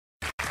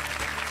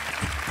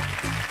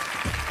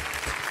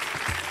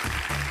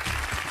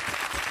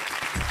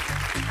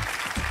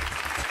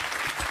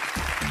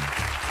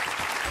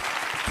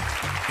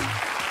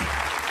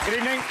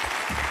Good evening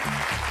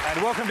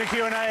and welcome to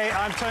Q&A.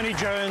 I'm Tony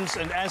Jones,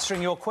 and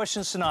answering your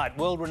questions tonight,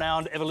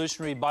 world-renowned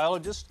evolutionary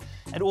biologist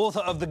and author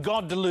of The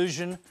God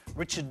Delusion,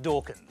 Richard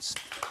Dawkins.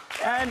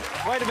 And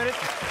wait a minute.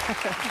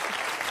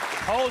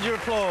 Hold your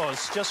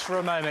applause just for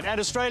a moment. And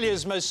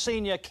Australia's most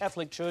senior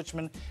Catholic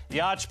churchman,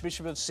 the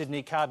Archbishop of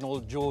Sydney,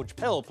 Cardinal George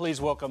Pell. Please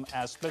welcome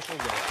our special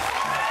guest.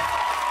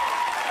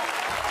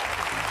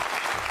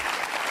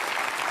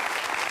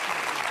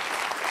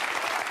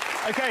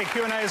 OK,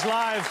 Q&A is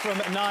live from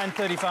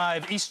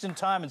 9:35 Eastern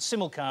Time and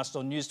simulcast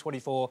on News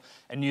 24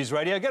 and News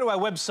Radio. Go to our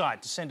website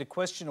to send a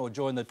question or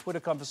join the Twitter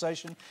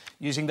conversation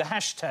using the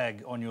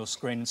hashtag on your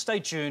screen. And stay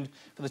tuned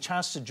for the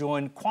chance to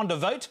join Quanda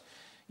Vote.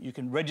 You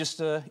can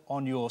register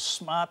on your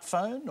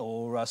smartphone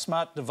or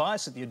smart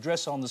device at the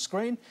address on the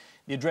screen.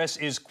 The address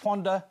is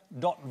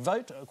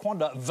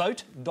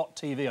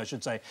quandavote.tv, I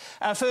should say.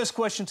 Our first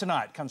question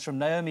tonight comes from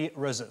Naomi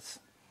Roseth.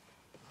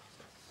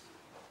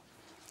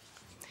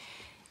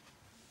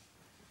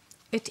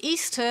 At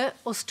Easter,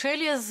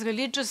 Australia's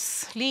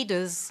religious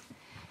leaders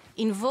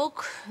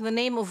invoke the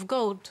name of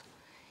God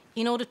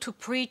in order to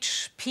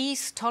preach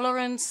peace,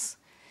 tolerance,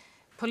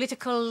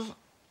 political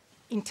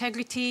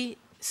integrity,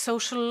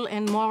 social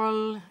and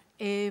moral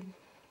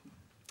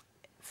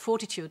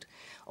fortitude,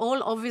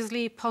 all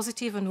obviously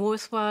positive and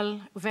worthwhile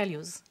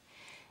values.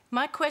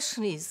 My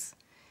question is,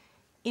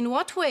 in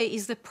what way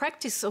is the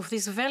practice of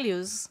these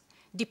values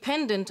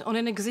dependent on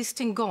an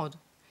existing God?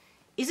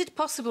 Is it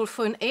possible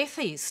for an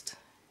atheist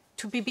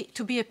to be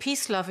a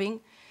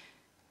peace-loving,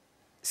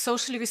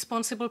 socially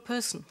responsible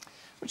person?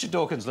 Richard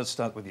Dawkins, let's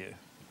start with you.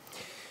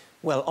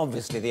 Well,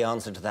 obviously the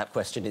answer to that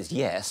question is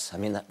yes. I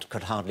mean, that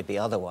could hardly be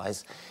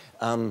otherwise.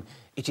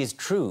 It is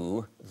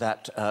true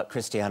that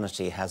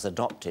Christianity has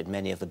adopted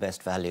many of the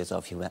best values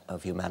of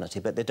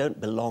humanity, but they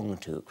don't belong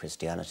to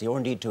Christianity or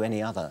indeed to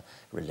any other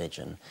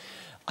religion.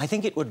 I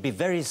think it would be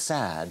very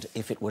sad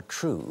if it were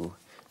true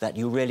that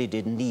you really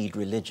did need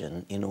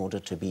religion in order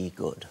to be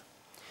good.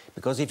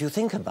 Because if you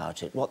think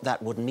about it, what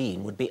that would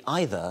mean would be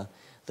either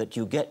that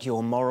you get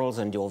your morals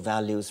and your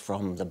values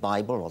from the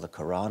Bible or the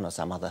Quran or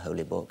some other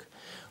holy book,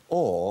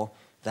 or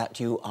that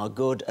you are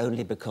good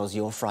only because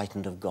you're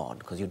frightened of God,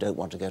 because you don't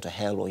want to go to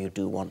hell or you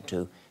do want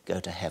to go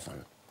to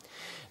heaven.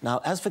 Now,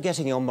 as for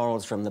getting your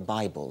morals from the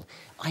Bible,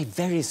 I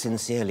very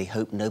sincerely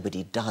hope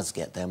nobody does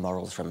get their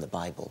morals from the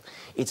Bible.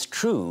 It's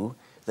true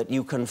that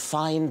you can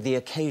find the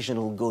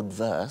occasional good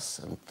verse,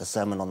 and the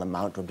Sermon on the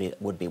Mount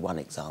would be one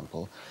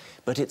example,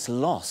 but it's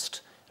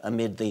lost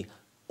amid the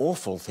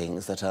awful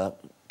things that are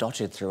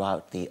dotted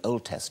throughout the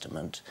Old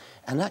Testament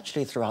and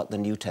actually throughout the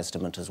New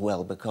Testament as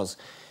well, because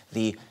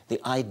the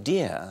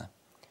idea,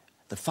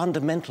 the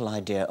fundamental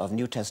idea of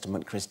New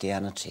Testament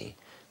Christianity,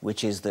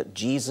 which is that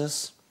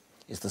Jesus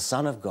is the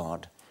Son of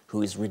God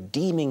who is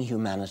redeeming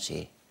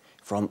humanity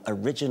from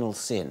original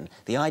sin,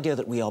 the idea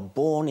that we are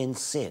born in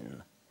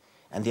sin,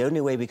 and the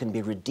only way we can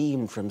be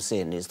redeemed from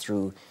sin is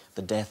through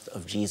the death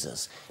of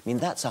Jesus. I mean,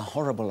 that's a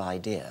horrible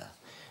idea.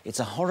 It's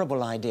a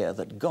horrible idea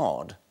that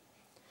God,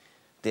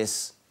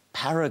 this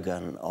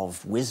paragon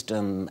of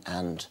wisdom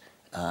and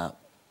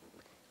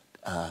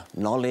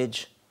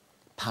knowledge,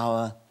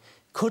 power,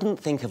 couldn't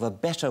think of a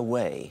better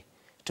way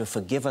to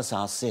forgive us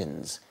our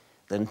sins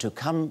than to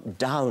come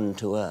down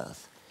to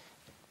earth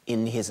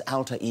in his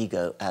alter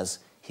ego as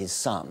his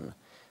son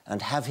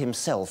and have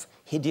himself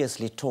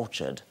hideously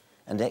tortured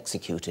and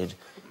executed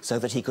so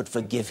that he could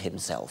forgive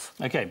himself.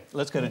 OK,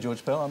 let's go to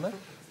George Pell on that.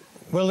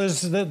 Well,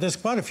 there's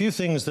quite a few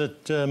things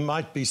that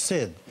might be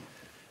said.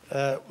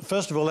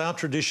 First of all, our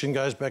tradition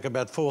goes back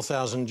about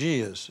 4,000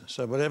 years.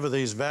 So whatever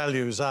these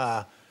values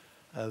are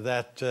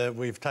that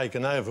we've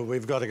taken over,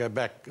 we've got to go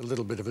back a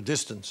little bit of a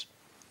distance.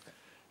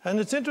 And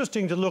it's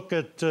interesting to look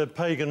at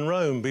pagan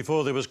Rome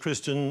before there was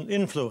Christian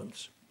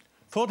influence.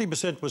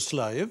 40% were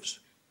slaves.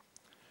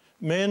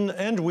 Men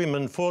and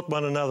women fought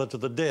one another to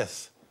the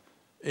death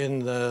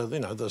in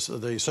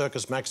the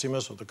Circus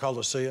Maximus or the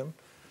Colosseum.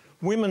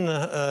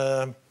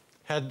 Women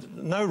had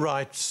no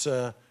rights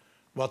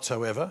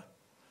whatsoever.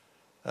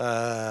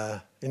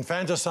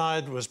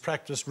 Infanticide was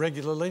practiced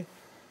regularly.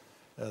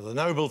 The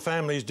noble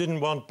families didn't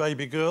want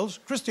baby girls.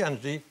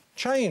 Christianity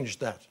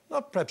changed that,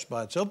 not perhaps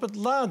by itself, but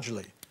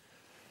largely.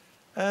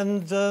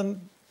 And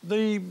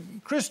the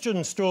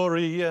Christian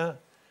story,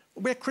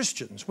 we're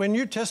Christians, we're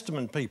New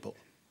Testament people.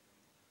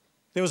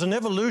 There was an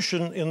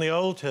evolution in the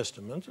Old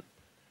Testament,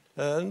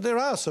 and there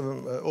are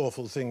some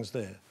awful things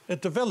there.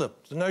 It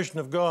developed. The notion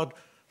of God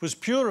was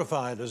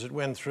purified as it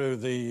went through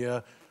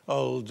the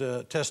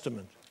Old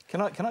Testament.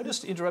 Can I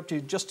just interrupt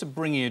you just to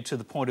bring you to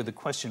the point of the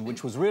question,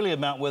 which was really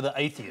about whether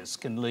atheists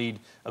can lead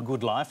a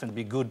good life and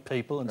be good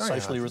people and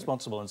socially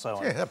responsible and so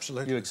on? Yeah,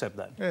 absolutely. You accept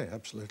that? Yeah,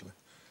 absolutely.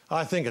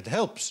 I think it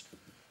helps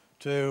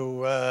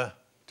to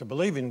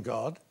believe in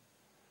God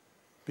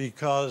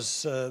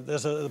because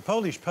there's a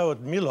Polish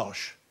poet,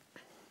 Milosz,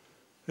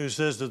 who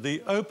says that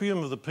the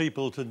opium of the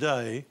people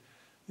today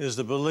is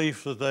the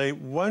belief that they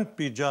won't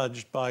be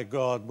judged by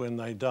God when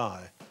they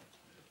die,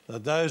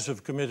 that those who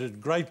have committed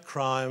great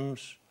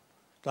crimes,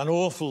 done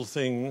awful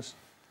things,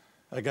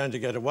 are going to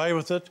get away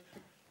with it,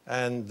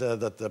 and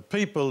that the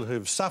people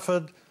who've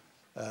suffered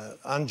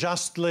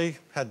unjustly,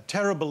 had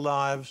terrible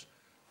lives,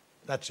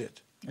 that's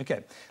it.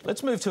 OK.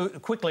 Let's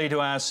move quickly to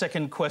our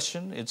second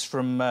question. It's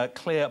from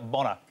Claire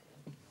Bonner.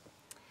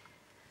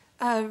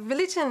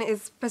 Religion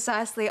is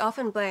precisely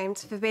often blamed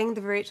for being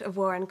the root of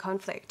war and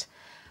conflict.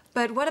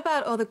 But what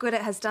about all the good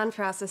it has done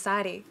for our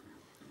society?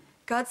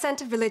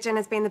 God-centred religion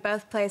has been the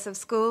birthplace of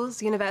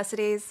schools,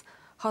 universities,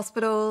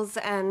 hospitals,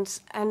 and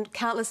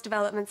countless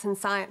developments in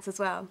science as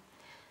well.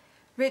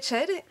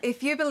 Richard,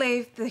 if you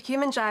believe the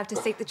human drive to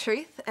seek the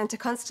truth and to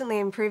constantly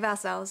improve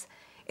ourselves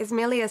is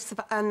merely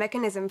a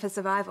mechanism for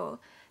survival,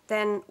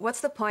 then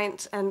what's the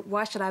point and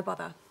why should I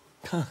bother?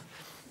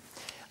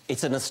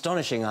 It's an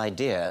astonishing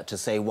idea to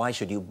say, why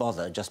should you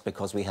bother just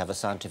because we have a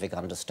scientific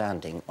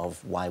understanding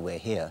of why we're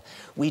here.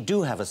 We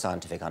do have a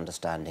scientific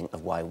understanding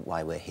of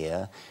why we're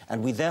here,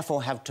 and we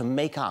therefore have to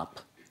make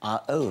up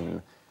our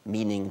own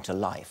meaning to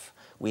life.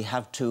 We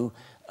have to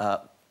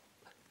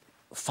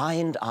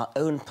find our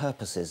own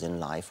purposes in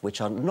life, which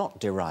are not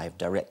derived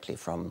directly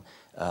from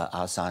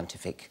our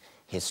scientific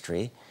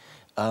history.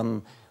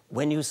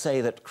 When you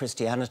say that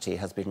Christianity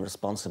has been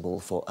responsible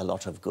for a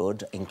lot of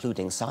good,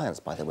 including science,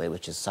 by the way,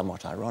 which is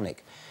somewhat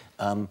ironic,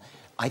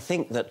 I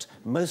think that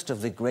most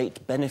of the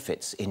great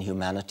benefits in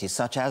humanity,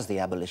 such as the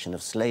abolition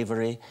of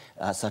slavery,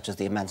 such as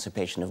the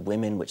emancipation of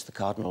women, which the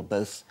Cardinal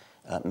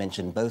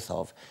mentioned both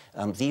of,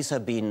 these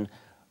have been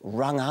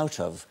wrung out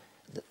of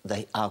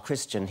our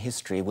Christian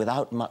history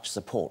without much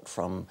support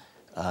from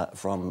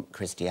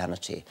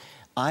Christianity.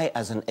 I,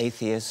 as an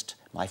atheist,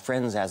 my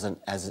friends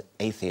as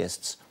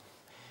atheists,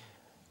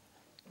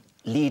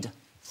 lead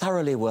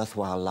thoroughly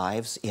worthwhile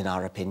lives, in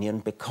our opinion,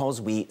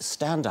 because we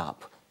stand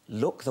up,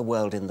 look the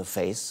world in the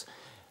face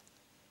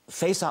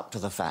up to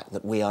the fact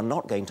that we are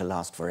not going to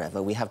last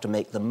forever. We have to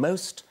make the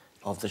most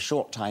of the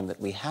short time that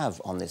we have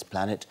on this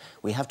planet.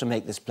 We have to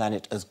make this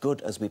planet as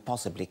good as we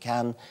possibly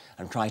can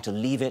and try to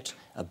leave it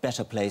a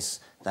better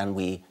place than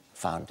we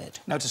found it.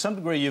 Now, to some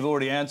degree, you've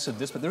already answered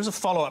this, but there is a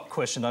follow-up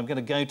question. I'm going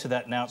to go to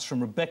that now. It's from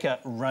Rebecca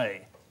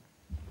Ray.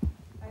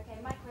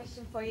 My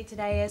question for you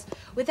today is,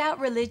 without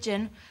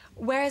religion,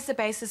 where is the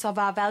basis of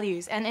our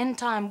values? And in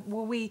time,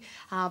 will we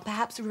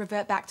perhaps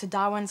revert back to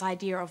Darwin's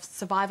idea of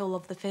survival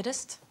of the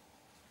fittest?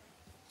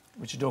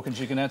 Richard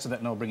Dawkins, you can answer that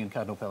and I'll bring in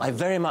Cardinal Pell. I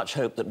very much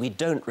hope that we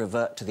don't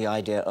revert to the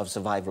idea of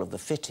survival of the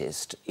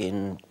fittest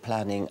in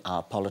planning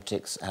our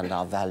politics and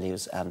our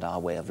values and our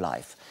way of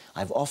life.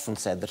 I've often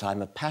said that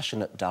I'm a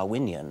passionate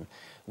Darwinian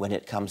when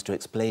it comes to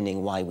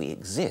explaining why we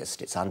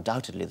exist. It's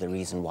undoubtedly the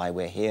reason why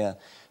we're here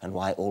and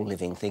why all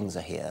living things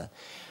are here.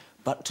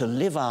 But to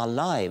live our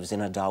lives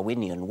in a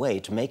Darwinian way,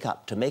 to make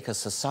a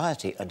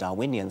society a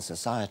Darwinian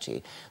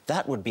society,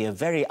 that would be a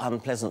very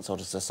unpleasant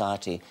sort of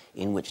society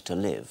in which to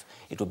live.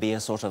 It would be a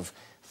sort of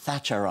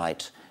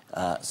Thatcherite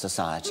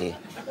society.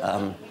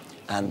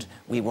 And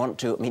we want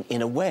to, I mean,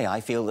 in a way,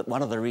 I feel that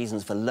one of the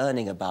reasons for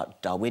learning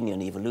about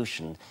Darwinian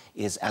evolution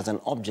is as an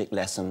object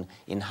lesson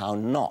in how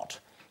not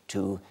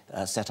to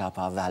set up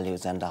our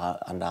values and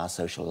our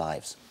social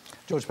lives.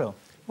 George Pell.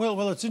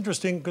 Well, it's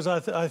interesting because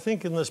I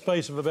think in the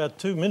space of about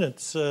 2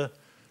 minutes,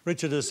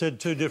 Richard has said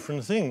two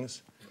different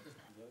things.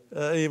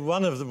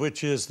 One of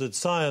which is that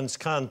science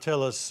can't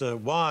tell us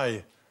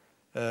why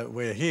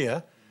we're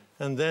here,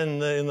 and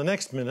then in the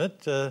next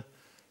minute,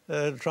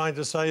 trying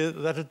to say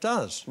that it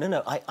does.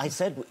 No, I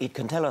said it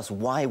can tell us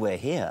why we're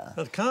here.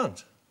 It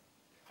can't.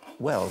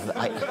 Well,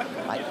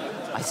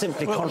 I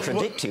simply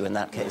contradict you in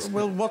that case.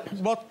 Well,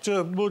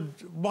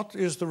 what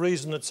is the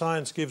reason that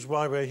science gives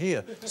why we're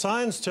here?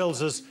 Science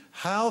tells us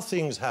how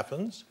things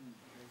happen.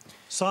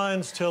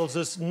 Science tells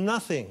us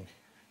nothing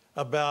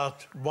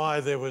about why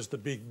there was the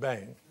Big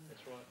Bang,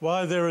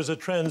 why there is a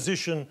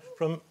transition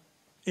from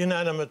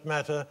inanimate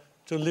matter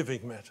to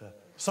living matter.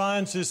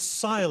 Science is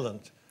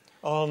silent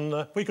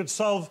on... we could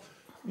solve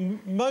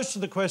most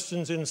of the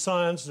questions in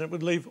science and it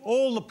would leave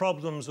all the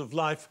problems of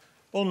life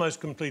almost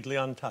completely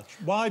untouched.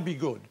 Why be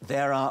good?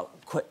 There are...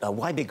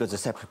 why be good is a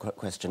separate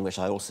question, which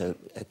I also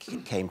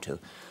came to.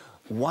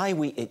 Why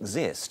we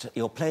exist,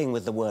 you're playing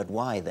with the word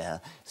why there.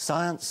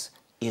 Science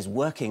is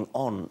working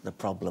on the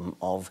problem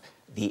of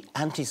the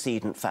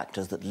antecedent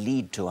factors that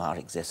lead to our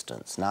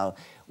existence. Now,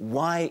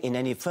 why in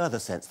any further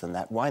sense than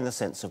that, why in the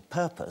sense of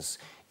purpose,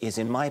 is,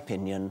 in my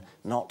opinion,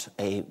 not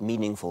a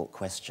meaningful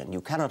question.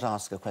 You cannot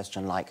ask a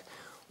question like,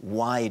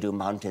 why do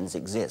mountains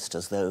exist,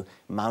 as though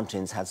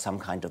mountains had some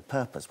kind of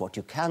purpose. What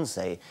you can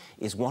say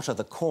is what are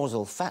the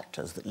causal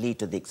factors that lead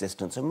to the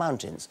existence of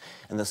mountains,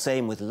 and the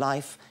same with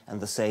life and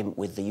the same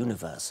with the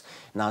universe.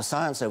 Now,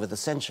 science over the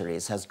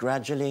centuries has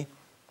gradually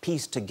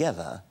pieced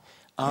together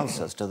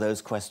answers to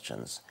those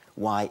questions.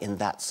 Why in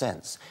that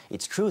sense?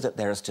 It's true that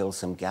there are still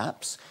some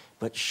gaps,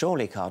 but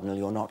surely, Cardinal,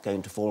 you're not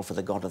going to fall for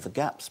the God of the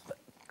gaps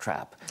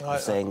trap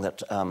of saying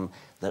that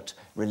that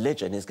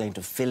religion is going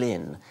to fill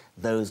in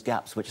those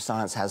gaps which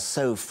science has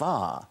so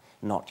far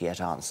not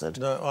yet answered.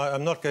 No,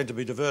 I'm not going to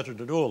be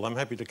diverted at all. I'm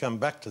happy to come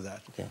back to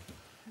that. Okay.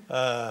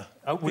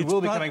 We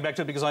will be coming back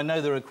to it because I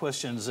know there are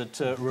questions that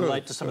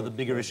relate to some of the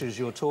bigger issues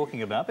you're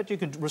talking about, but you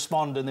could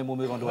respond and then we'll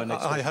move on to our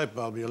next question. I hope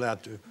I'll be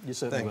allowed to. You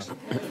certainly will.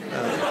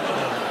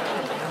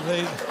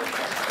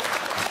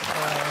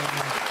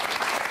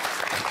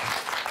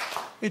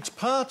 It's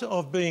part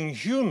of being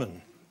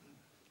human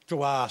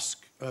to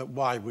ask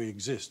why we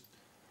exist.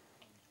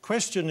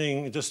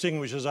 Questioning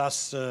distinguishes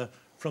us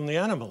from the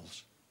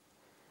animals.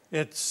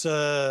 It's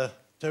to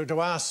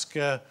ask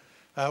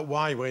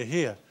why we're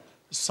here.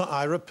 So,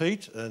 I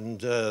repeat, and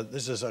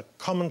this is a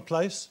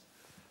commonplace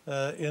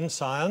in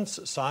science,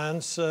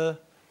 science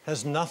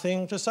has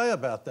nothing to say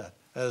about that.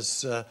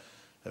 As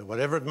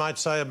whatever it might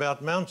say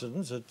about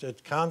mountains,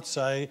 it can't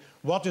say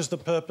what is the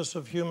purpose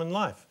of human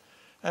life.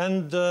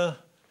 And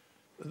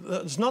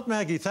it's not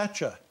Maggie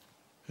Thatcher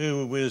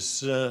who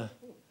is in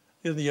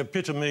the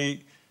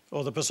epitome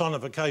or the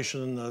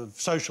personification of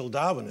social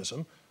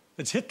Darwinism.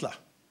 It's Hitler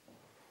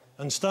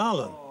and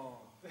Stalin.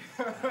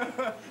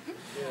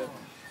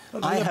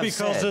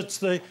 Because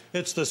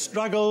it's the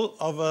struggle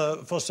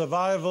for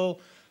survival.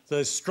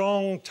 The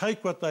strong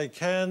take what they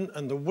can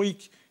and the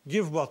weak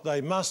give what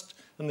they must,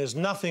 and there's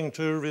nothing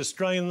to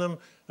restrain them.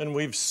 And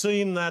we've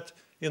seen that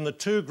in the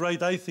two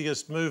great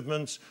atheist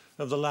movements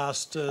of the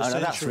last century. No,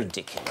 that's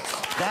ridiculous.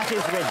 That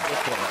is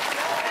ridiculous.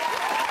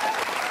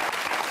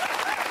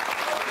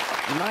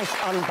 Nice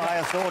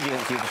unbiased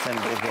audience you've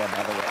assembled here,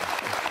 by the way.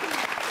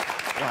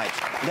 Right,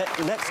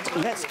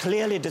 let's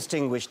clearly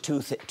distinguish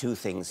two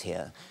things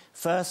here.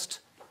 First,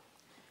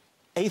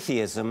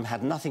 atheism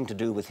had nothing to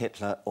do with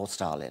Hitler or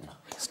Stalin.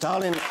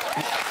 Stalin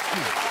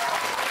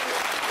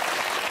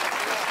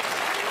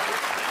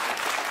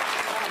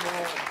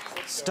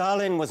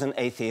was an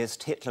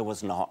atheist, Hitler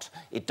was not.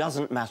 It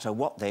doesn't matter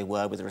what they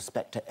were with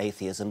respect to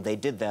atheism. They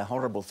did their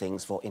horrible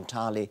things for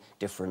entirely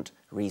different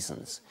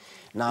reasons.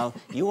 Now,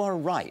 you are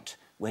right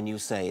when you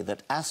say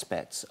that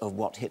aspects of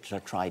what Hitler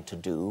tried to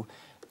do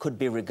could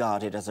be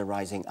regarded as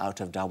arising out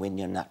of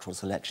Darwinian natural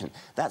selection.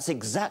 That's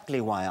exactly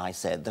why I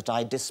said that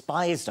I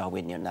despise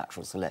Darwinian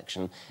natural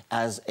selection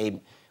as a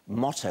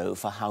motto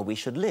for how we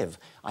should live.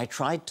 I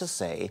tried to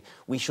say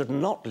we should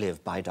not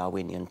live by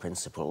Darwinian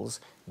principles,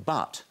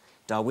 but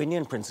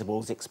Darwinian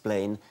principles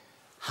explain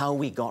how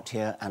we got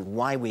here and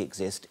why we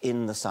exist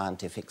in the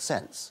scientific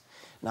sense.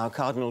 Now,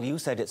 Cardinal, you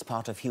said it's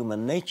part of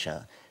human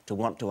nature to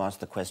want to ask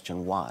the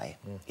question why,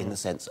 in the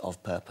sense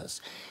of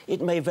purpose.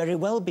 It may very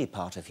well be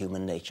part of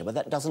human nature, but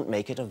that doesn't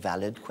make it a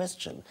valid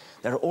question.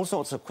 There are all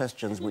sorts of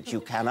questions which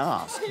you can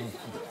ask.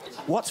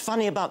 What's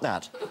funny about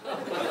that?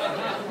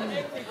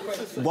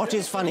 What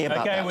is funny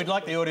about that? OK, we'd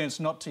like the audience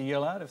not to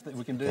yell out. If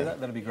we can do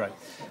that, that'd be great.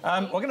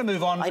 We're going to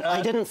move on.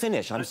 I didn't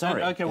finish, I'm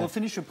sorry. OK, we'll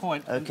finish your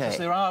point. OK. Because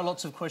there are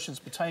lots of questions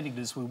pertaining to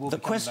this. We will the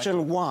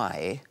question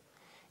why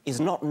is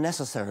not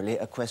necessarily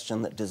a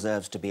question that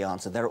deserves to be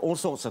answered. There are all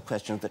sorts of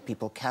questions that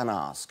people can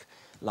ask,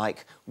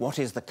 like, what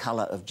is the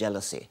colour of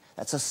jealousy?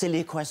 That's a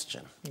silly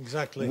question.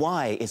 Exactly.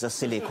 Why is a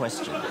silly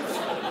question?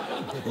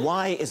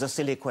 Why is a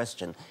silly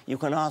question? You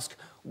can ask,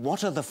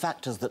 what are the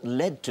factors that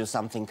led to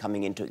something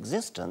coming into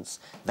existence?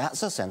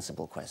 That's a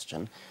sensible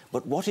question.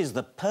 But what is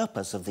the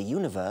purpose of the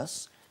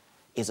universe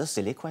is a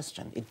silly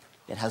question.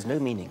 It has no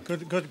meaning.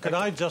 Could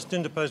I just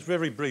interpose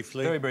very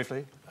briefly? Very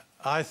briefly.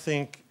 I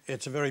think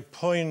it's a very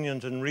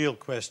poignant and real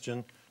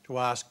question to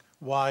ask,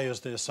 why is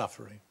there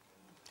suffering?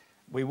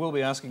 We will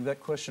be asking that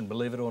question,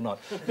 believe it or not.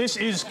 This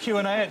is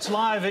Q&A. It's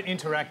live and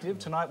interactive.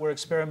 Tonight we're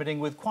experimenting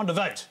with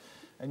QuandaVote,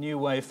 a new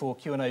way for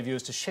Q&A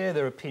viewers to share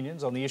their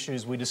opinions on the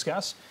issues we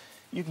discuss.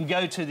 You can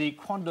go to the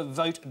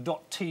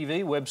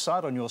QuandaVote.tv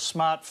website on your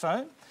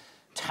smartphone,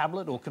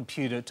 tablet or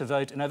computer to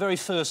vote in our very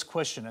first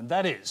question, and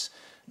that is,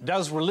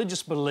 does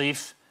religious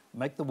belief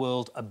make the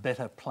world a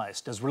better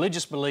place? Does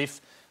religious belief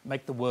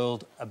make the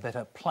world a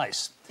better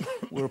place?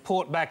 We'll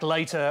report back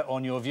later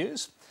on your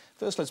views.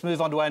 First, let's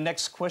move on to our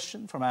next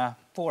question for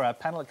our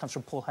panel. It comes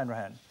from Paul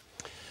Hanrahan.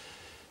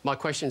 My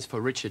question is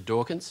for Richard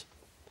Dawkins.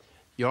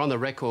 You're on the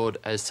record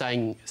as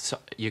saying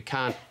you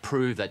can't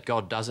prove that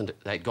God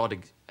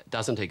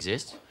doesn't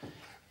exist,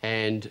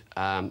 and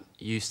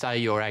you say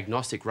you're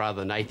agnostic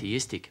rather than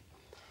atheistic.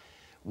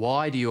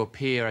 Why do you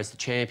appear as the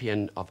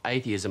champion of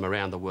atheism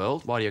around the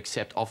world? Why do you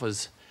accept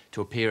offers to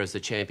appear as the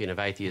champion of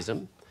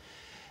atheism?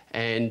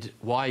 And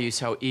why are you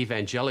so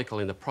evangelical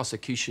in the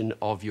prosecution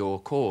of your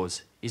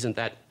cause? Isn't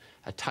that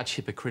a touch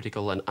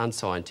hypocritical and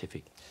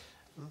unscientific?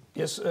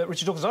 Yes,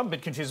 Richard Dawkins, I'm a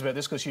bit confused about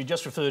this because you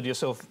just referred to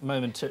yourself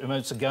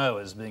moments ago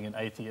as being an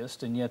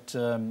atheist, and yet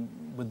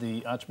with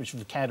the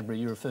Archbishop of Canterbury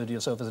you referred to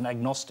yourself as an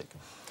agnostic.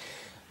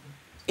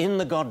 In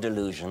the God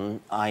delusion,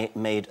 I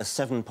made a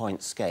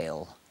 7-point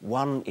scale.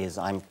 1 is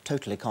I'm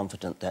totally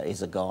confident there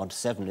is a God.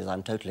 7 is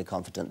I'm totally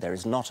confident there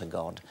is not a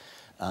God.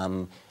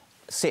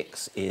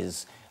 6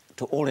 is,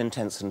 to all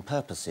intents and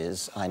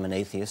purposes, I'm an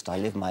atheist. I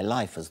live my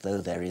life as though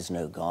there is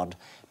no God.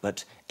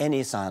 But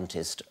any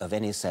scientist of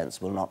any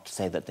sense will not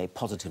say that they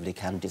positively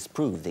can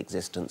disprove the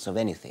existence of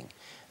anything.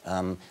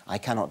 I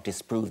cannot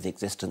disprove the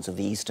existence of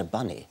the Easter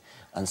Bunny,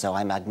 and so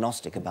I'm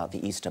agnostic about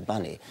the Easter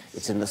Bunny.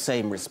 It's in the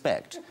same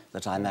respect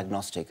that I'm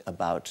agnostic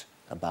about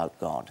about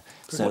God.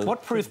 So,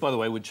 what proof, by the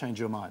way, would change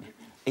your mind?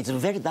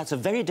 That's a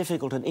very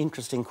difficult and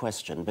interesting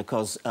question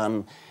because,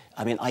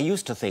 I mean, I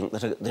used to think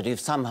that if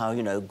somehow,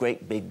 you know,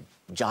 great big,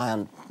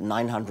 giant,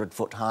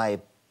 900-foot-high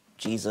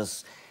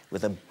Jesus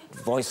with a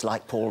voice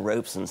like Paul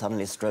Robeson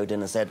suddenly strode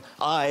in and said,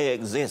 "I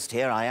exist,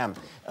 here I am."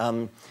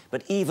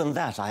 But even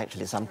that, I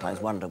actually sometimes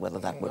wonder whether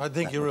that would... I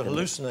think you're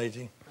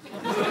hallucinating.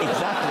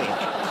 Exactly.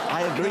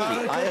 I agree.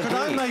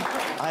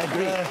 I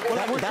agree.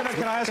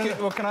 Can I ask you?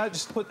 Well, can I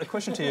just put a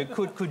question to you?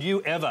 Could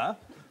you ever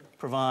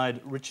provide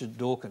Richard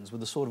Dawkins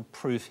with the sort of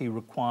proof he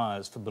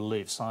requires for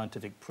belief,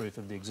 scientific proof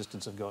of the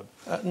existence of God?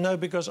 No,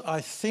 because I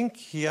think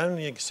he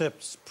only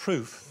accepts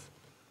proof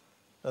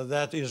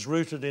that is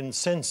rooted in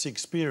sense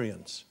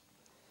experience.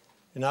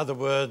 In other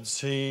words,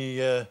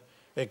 he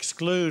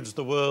excludes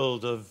the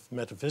world of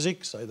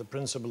metaphysics, say the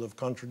principle of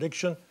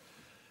contradiction,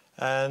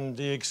 and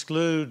he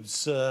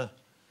excludes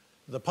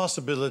the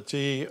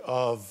possibility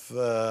of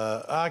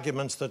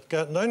arguments that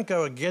don't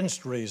go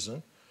against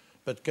reason,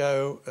 but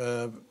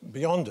go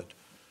beyond it.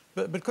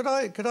 But could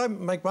I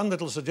make one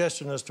little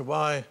suggestion as to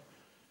why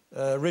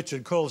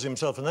Richard calls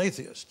himself an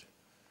atheist?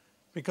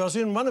 Because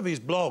in one of his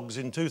blogs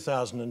in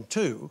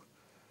 2002,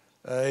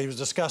 he was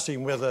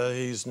discussing whether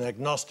he's an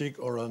agnostic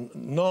or a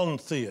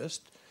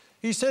non-theist.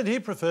 He said he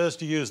prefers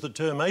to use the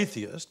term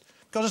atheist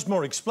because it's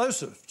more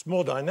explosive, it's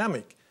more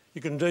dynamic.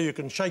 You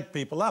can shake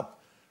people up.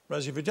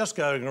 Whereas if you're just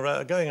going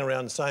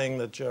around saying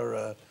that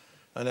you're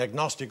an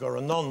agnostic or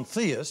a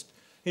non-theist,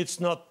 it's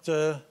not...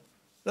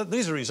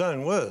 these are his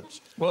own words.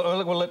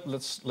 Well,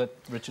 let's let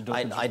Richard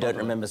Dawkins... I don't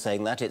remember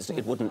saying that.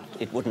 It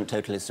wouldn't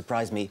totally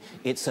surprise me.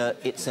 It's in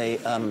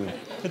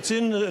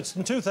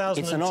 2002.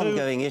 It's an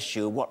ongoing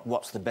issue.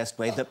 What's the best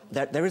way?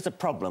 There is a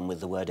problem with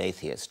the word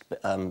atheist,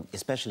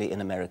 especially in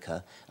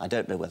America. I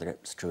don't know whether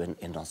it's true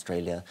in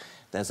Australia.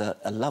 There's a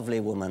lovely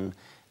woman.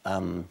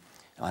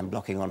 I'm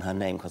blocking on her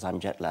name because I'm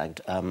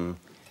jet-lagged.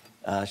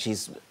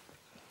 She's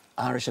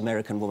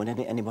Irish-American woman.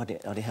 Anybody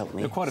help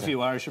me? There are quite a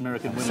few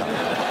Irish-American women.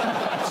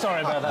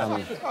 Sorry about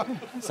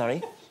that.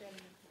 Sorry?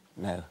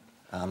 No.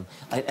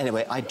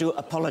 Anyway, I do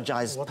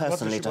apologise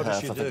personally to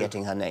her for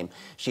forgetting her name.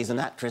 She's an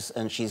actress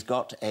and she's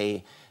got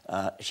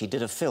she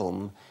did a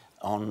film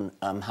on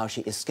how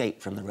she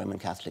escaped from the Roman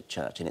Catholic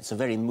Church, and it's a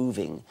very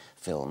moving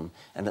film.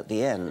 And at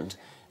the end,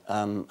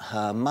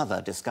 her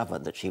mother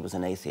discovered that she was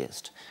an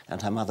atheist,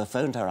 and her mother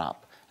phoned her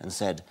up and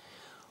said,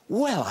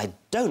 "Well, I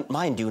don't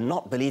mind you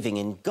not believing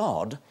in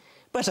God,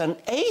 but an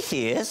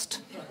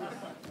atheist?"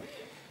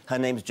 Her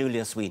name's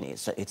Julia Sweeney.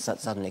 So it's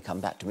suddenly come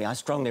back to me. I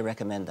strongly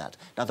recommend that.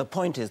 Now, the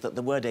point is that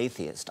the word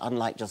atheist,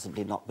 unlike just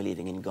simply not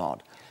believing in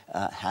God,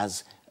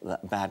 has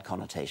bad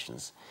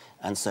connotations.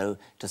 And so,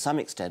 to some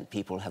extent,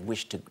 people have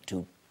wished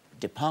to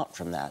depart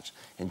from that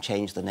and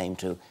change the name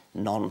to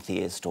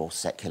non-theist or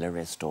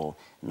secularist or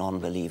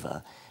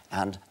non-believer.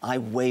 And I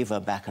waver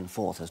back and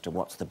forth as to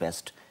what's the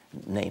best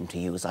name to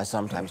use. I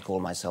sometimes call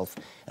myself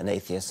an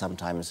atheist,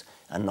 sometimes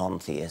a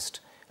non-theist,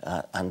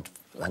 and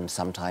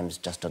sometimes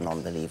just a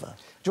non-believer.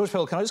 George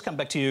Pell, can I just come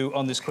back to you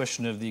on this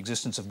question of the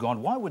existence of God?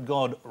 Why would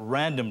God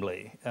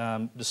randomly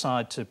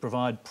decide to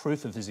provide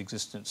proof of his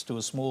existence to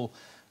a small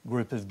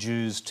group of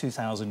Jews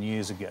 2,000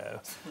 years ago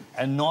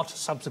and not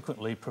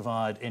subsequently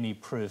provide any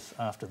proof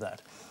after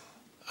that?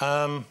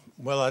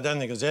 Well, I don't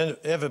think there's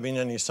ever been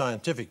any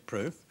scientific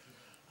proof.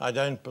 I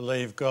don't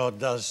believe God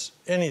does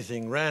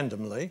anything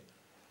randomly,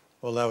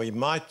 although he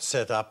might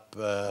set up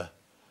a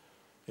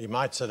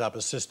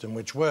system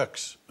which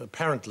works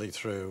apparently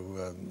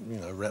through,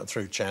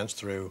 through chance,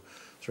 through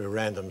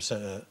random.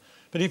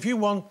 But if you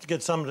want to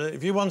get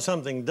if you want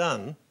something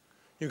done,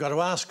 you've got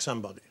to ask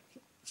somebody.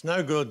 It's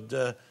no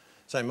good,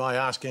 say, my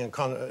asking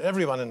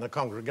everyone in the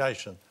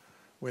congregation,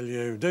 "Will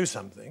you do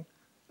something?"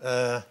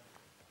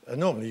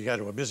 Normally you go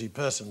to a busy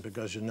person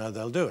because you know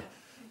they'll do it.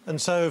 And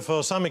so,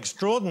 for some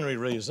extraordinary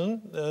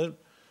reason,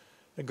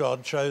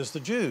 God chose the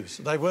Jews.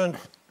 They weren't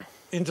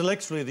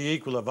intellectually the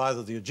equal of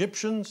either the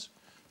Egyptians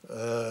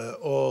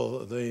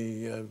or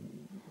the...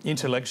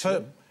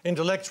 Intellectually?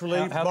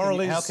 Intellectually,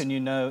 morally... How can you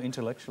know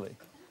intellectually?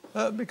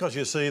 Because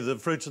you see the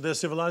fruits of their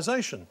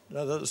civilization.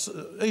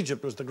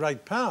 Egypt was the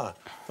great power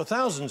for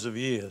thousands of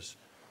years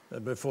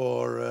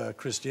before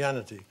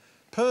Christianity.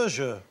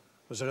 Persia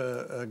was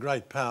a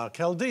great power.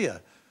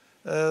 Chaldea.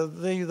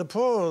 The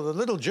poor, the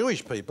little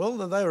Jewish people,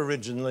 they were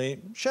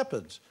originally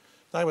shepherds.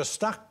 They were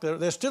stuck,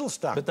 they're still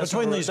stuck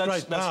between these great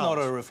powers. That's not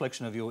a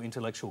reflection of your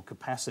intellectual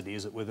capacity,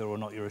 is it, whether or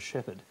not you're a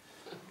shepherd?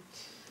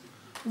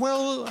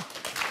 Well...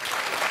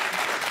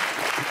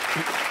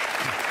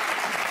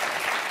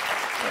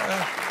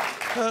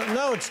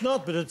 no, it's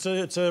not, but it's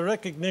a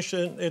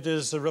recognition, it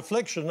is a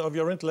reflection of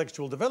your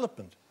intellectual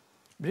development.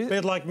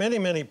 But like many,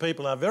 many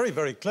people are very,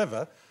 very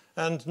clever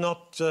and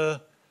not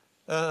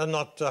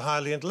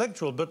highly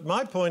intellectual. But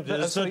my point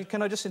is... Sorry,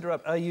 can I just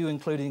interrupt? Are you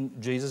including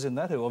Jesus in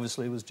that, who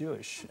obviously was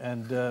Jewish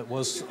and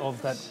was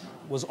of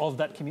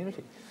that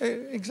community?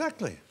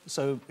 Exactly.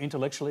 So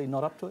intellectually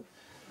not up to it?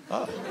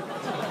 Oh.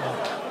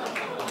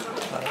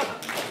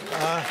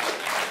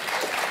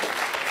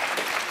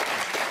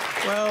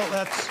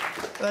 Well,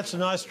 That's a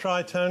nice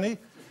try, Tony.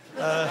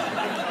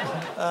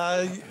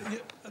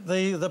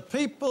 The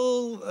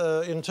people,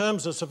 in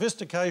terms of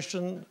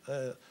sophistication,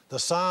 the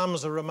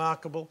Psalms are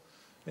remarkable.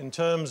 In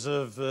terms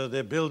of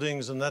their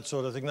buildings and that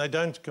sort of thing, they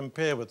don't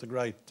compare with the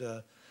great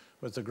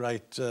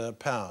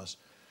powers.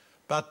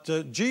 But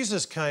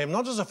Jesus came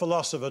not as a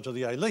philosopher to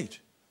the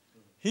elite.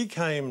 He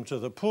came to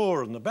the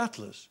poor and the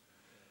battlers.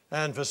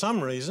 And for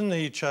some reason,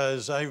 he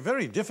chose a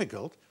very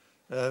difficult,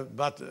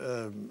 but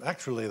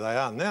actually they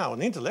are now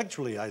an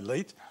intellectually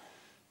elite,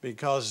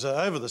 because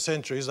over the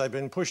centuries they've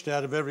been pushed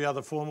out of every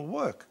other form of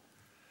work.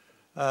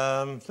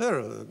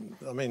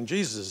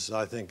 Jesus,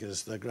 I think,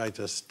 is the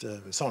greatest,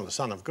 the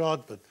Son of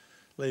God, but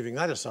leaving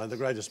that aside, the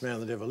greatest man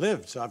that ever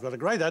lived. So I've got a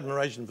great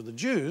admiration for the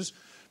Jews,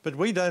 but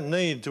we don't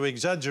need to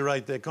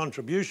exaggerate their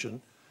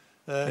contribution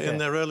in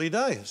their early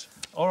days.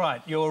 All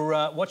right,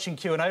 you're watching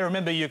Q&A.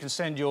 Remember, you can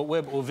send your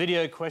web or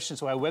video questions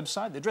to our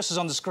website. The address is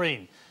on the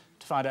screen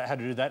to find out how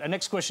to do that. Our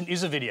next question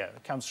is a video.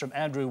 It comes from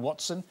Andrew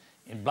Watson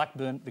in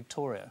Blackburn,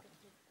 Victoria.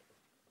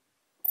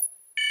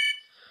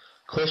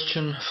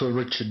 Question for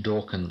Richard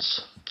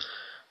Dawkins.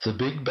 The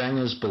Big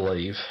Bangers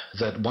believe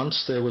that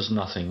once there was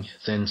nothing,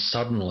 then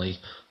suddenly,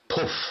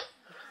 poof,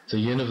 the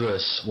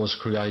universe was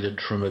created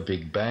from a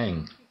Big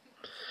Bang.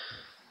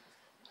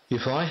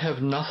 If I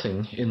have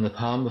nothing in the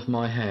palm of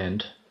my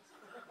hand,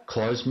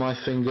 close my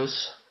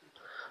fingers,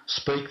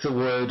 speak the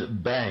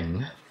word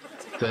bang,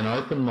 then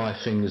open my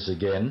fingers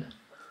again,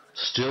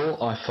 still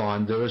I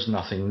find there is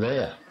nothing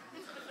there.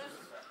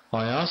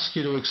 I ask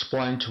you to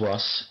explain to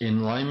us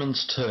in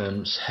layman's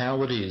terms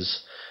how it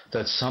is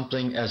that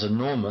something as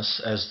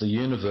enormous as the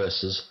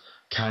universes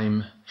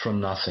came from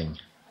nothing.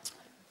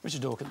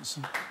 Richard Dawkins.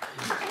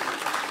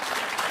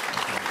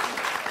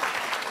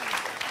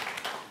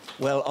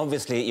 Well,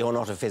 obviously you're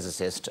not a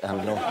physicist,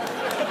 and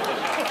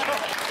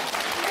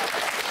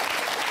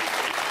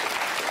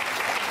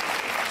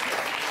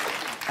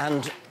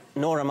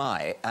nor am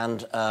I,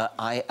 and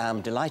I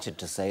am delighted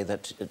to say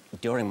that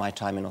during my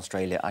time in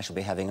Australia I shall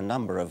be having a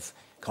number of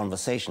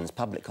conversations,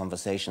 public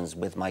conversations,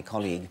 with my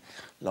colleague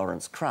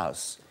Lawrence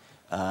Krauss,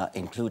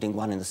 including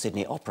one in the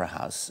Sydney Opera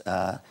House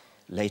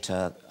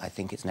later, I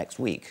think it's next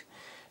week.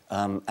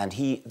 And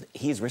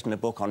he's written a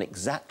book on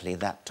exactly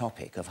that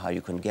topic of how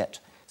you can get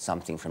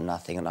something from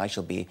nothing, and I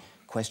shall be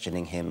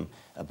questioning him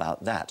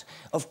about that.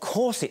 Of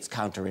course it's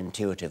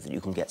counterintuitive that you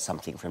can get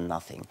something from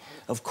nothing.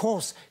 Of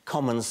course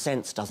common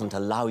sense doesn't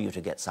allow you to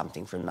get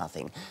something from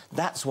nothing.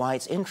 That's why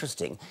it's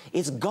interesting.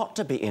 It's got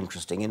to be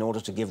interesting in order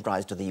to give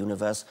rise to the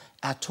universe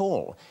at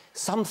all.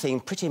 Something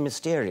pretty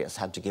mysterious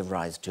had to give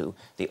rise to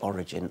the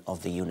origin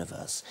of the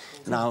universe.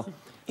 Now,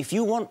 if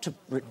you want to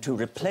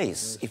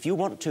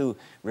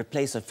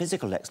replace a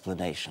physical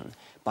explanation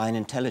by an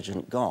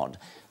intelligent God,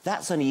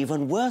 that's an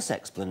even worse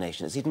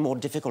explanation. It's an even more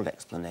difficult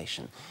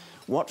explanation.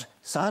 What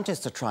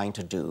scientists are trying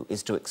to do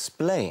is to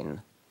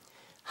explain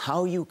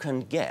how you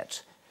can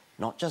get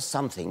not just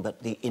something,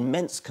 but the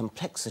immense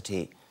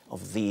complexity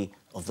of the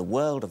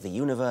world, of the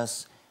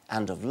universe,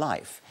 and of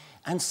life.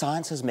 And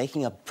science is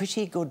making a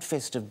pretty good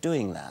fist of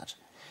doing that.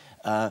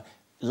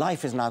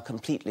 Life is now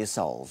completely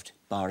solved,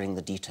 barring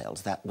the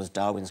details. That was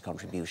Darwin's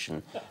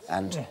contribution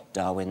and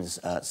Darwin's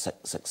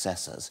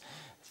successors.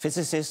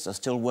 Physicists are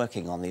still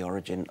working on the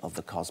origin of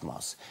the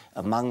cosmos.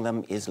 Among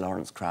them is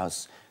Lawrence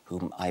Krauss,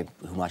 whom I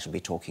shall be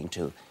talking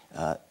to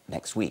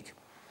next week.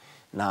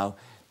 Now,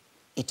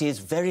 it is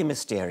very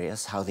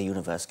mysterious how the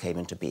universe came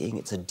into being.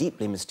 It's a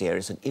deeply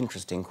mysterious and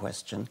interesting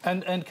question.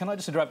 And can I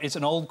just interrupt? It's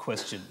an old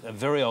question, a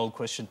very old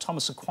question.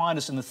 Thomas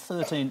Aquinas in the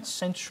 13th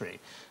century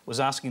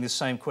was asking this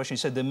same question. He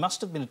said there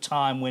must have been a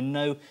time when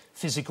no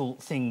physical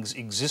things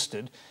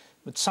existed,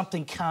 but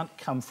something can't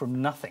come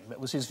from nothing. That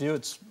was his view.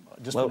 It's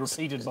just been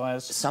repeated by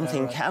us.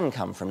 Something can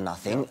come from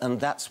nothing, and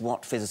that's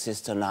what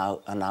physicists are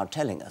now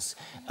telling us.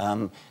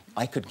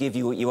 I could give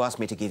you, you asked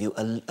me to give you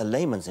a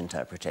layman's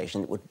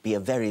interpretation. It would be a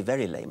very,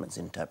 very layman's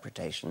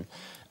interpretation.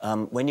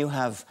 When you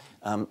have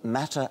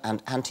matter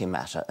and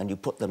antimatter and you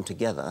put them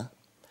together,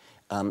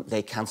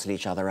 they cancel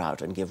each other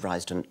out and give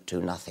rise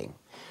to nothing.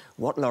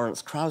 What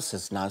Lawrence Krauss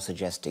is now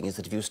suggesting is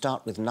that if you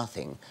start with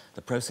nothing,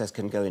 the process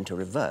can go into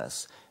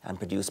reverse and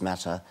produce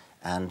matter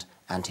and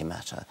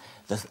antimatter.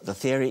 The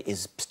theory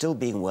is still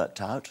being worked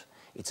out.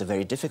 It's a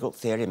very difficult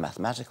theory,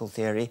 mathematical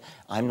theory.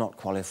 I'm not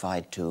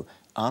qualified to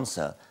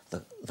answer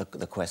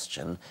the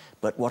question,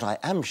 but what I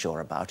am sure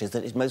about is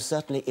that it most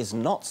certainly is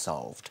not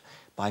solved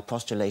by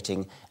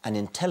postulating an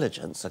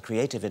intelligence, a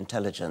creative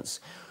intelligence,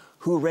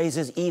 who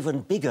raises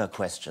even bigger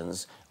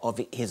questions of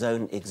his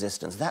own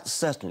existence. That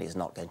certainly is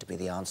not going to be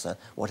the answer,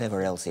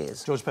 whatever else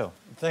is. George Pell.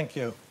 Thank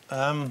you.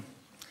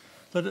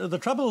 The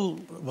trouble,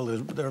 well,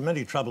 there are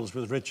many troubles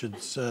with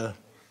Richard's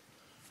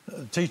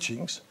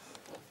teachings,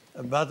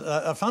 but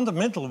a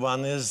fundamental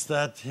one is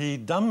that he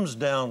dumbs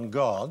down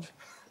God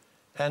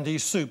and he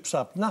soups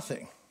up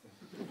nothing.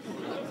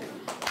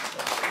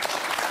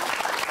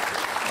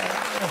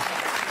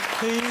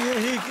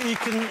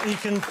 He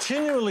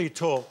continually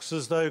talks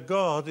as though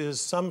God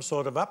is some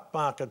sort of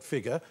upmarket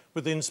figure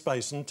within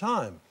space and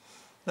time.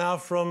 Now,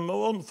 from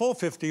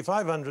 450,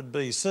 500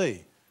 BC,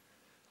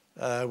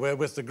 where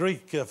with the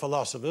Greek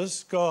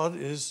philosophers, God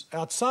is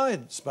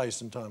outside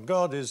space and time.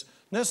 God is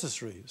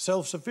necessary,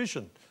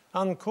 self-sufficient,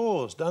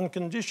 uncaused,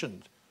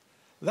 unconditioned.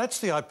 That's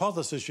the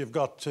hypothesis you've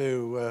got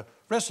to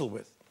wrestle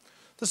with.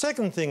 The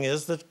second thing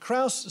is that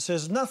Krauss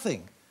says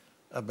nothing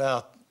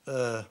about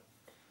the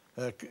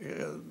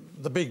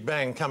Big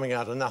Bang coming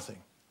out of nothing.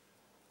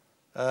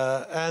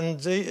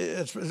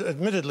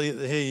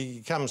 Admittedly,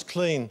 he comes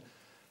clean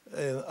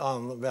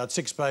on about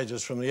 6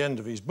 pages from the end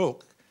of his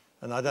book,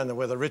 and I don't know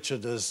whether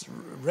Richard has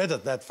read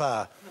it that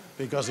far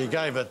because he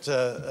gave it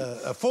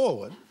a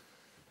foreword.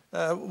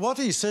 What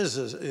he says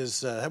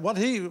is what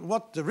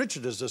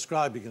Richard is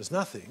describing as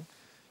nothing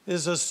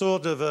is a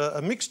sort of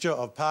a mixture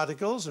of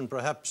particles and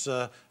perhaps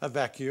a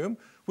vacuum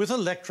with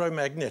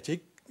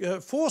electromagnetic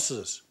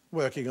forces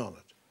working on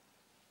it.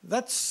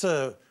 That's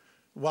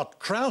what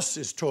Krauss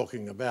is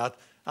talking about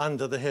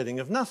under the heading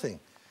of nothing.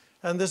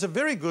 And there's a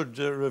very good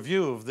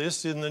review of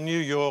this in the New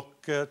York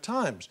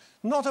Times,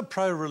 not a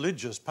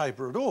pro-religious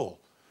paper at all,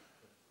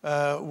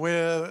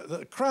 where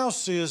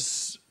Krauss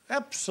is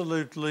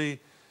absolutely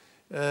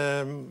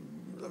denied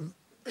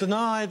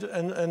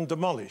and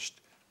demolished,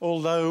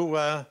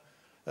 although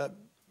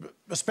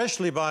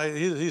especially by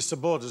his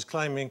supporters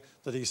claiming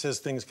that he says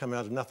things come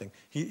out of nothing.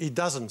 He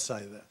doesn't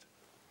say that.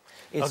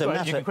 It's a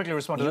matter, you can quickly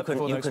respond to that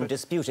before the next You can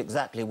dispute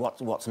exactly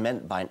what's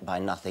meant by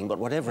nothing, but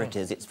whatever it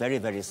is, it's very,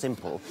 very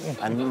simple.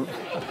 And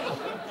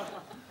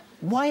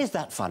why is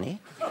that funny?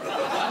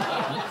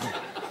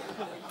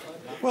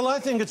 Well, I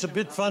think it's a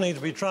bit funny to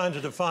be trying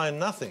to define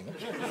nothing.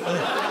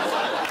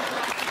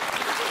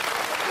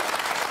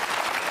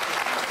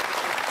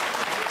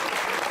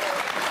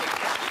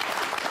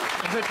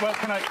 Well,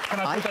 can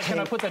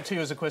I put that to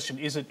you as a question?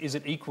 Is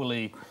it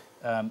equally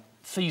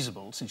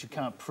feasible, since you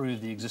can't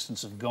prove the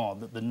existence of God,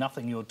 that the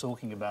nothing you're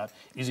talking about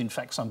is in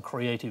fact some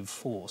creative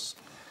force?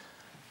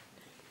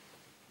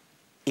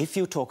 If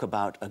you talk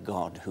about a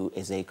God who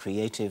is a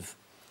creative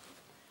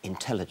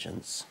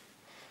intelligence,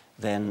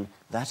 then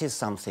that is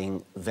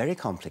something very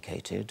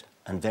complicated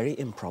and very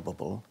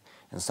improbable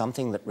and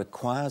something that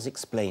requires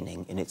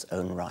explaining in its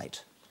own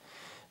right.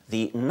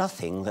 The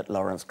nothing that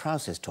Lawrence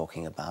Krauss is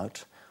talking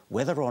about,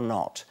 whether or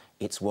not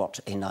it's what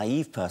a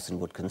naive person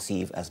would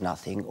conceive as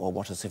nothing or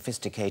what a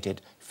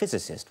sophisticated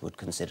physicist would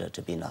consider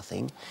to be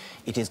nothing,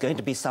 it is going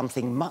to be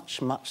something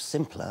much, much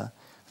simpler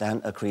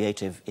than a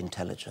creative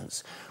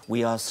intelligence.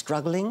 We are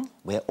struggling,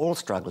 we're all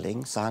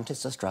struggling,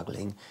 scientists are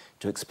struggling,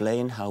 to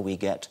explain how we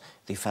get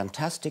the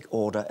fantastic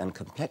order and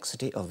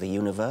complexity of the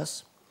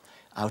universe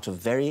out of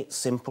very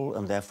simple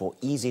and therefore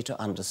easy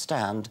to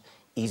understand,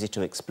 easy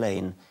to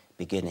explain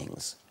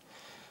beginnings.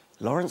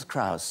 Lawrence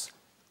Krauss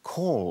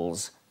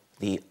calls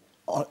the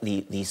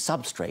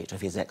substrate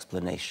of his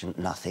explanation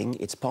nothing.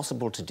 It's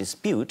possible to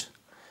dispute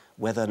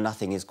whether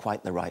nothing is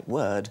quite the right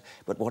word,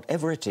 but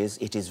whatever it is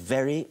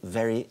very,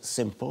 very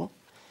simple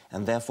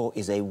and therefore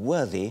is a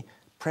worthy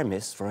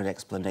premise for an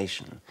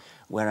explanation.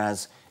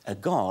 Whereas a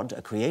God,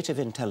 a creative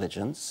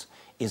intelligence,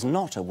 is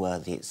not a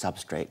worthy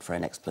substrate for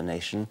an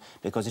explanation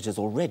because it is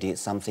already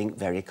something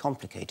very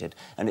complicated.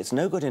 And it's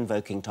no good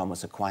invoking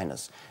Thomas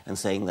Aquinas and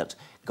saying that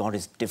God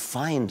is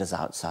defined as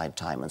outside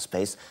time and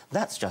space.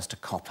 That's just a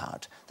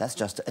cop-out. That's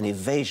just an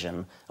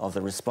evasion of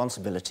the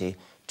responsibility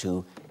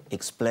to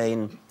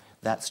explain.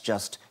 That's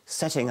just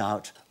setting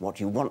out what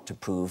you want to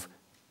prove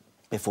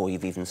before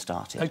you've even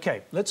started.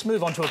 OK, let's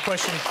move on to a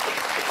question.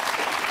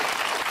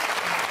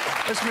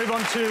 Let's move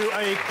on to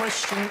a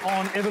question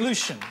on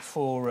evolution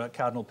for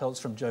Cardinal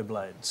Peltz from Joe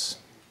Blades.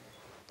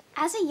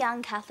 As a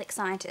young Catholic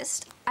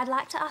scientist, I'd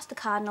like to ask the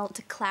Cardinal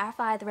to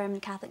clarify the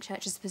Roman Catholic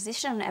Church's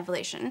position on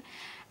evolution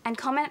and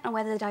comment on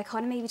whether the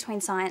dichotomy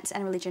between science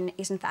and religion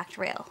is in fact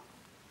real.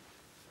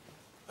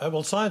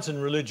 Well, science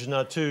and religion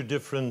are two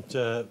different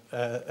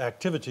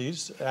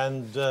activities,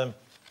 and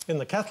in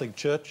the Catholic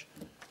Church,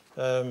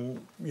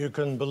 you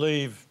can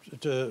believe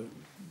to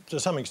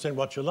some extent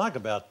what you like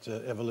about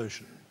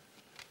evolution.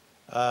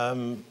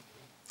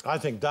 I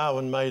think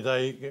Darwin made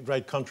a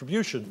great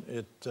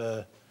contribution.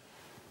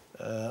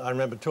 I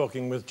remember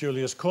talking with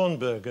Julius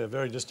Kornberg, a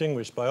very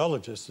distinguished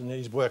biologist, and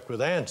he's worked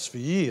with ants for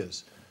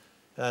years.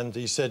 And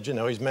he said, you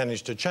know, he's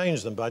managed to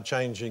change them by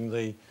changing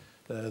the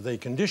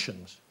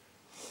conditions.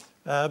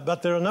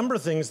 But there are a number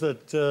of things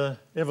that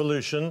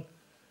evolution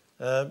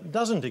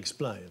doesn't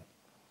explain.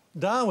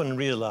 Darwin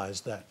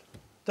realised that.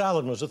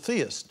 Darwin was a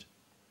theist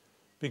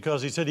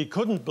because he said he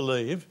couldn't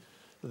believe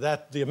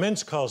that the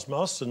immense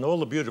cosmos and all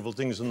the beautiful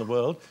things in the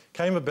world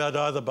came about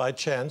either by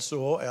chance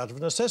or out of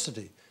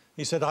necessity.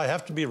 He said, I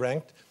have to be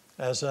ranked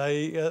as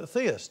a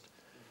theist.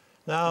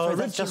 Now,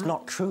 that's just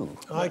not true.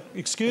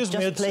 Excuse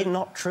me, it's plain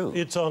not true.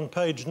 It's on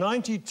page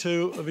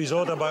 92 of his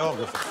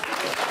autobiography.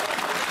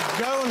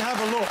 Go and have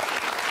a look.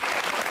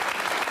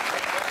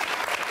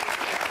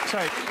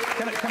 Sorry,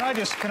 can I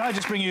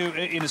just bring you,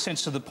 in a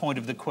sense, to the point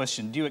of the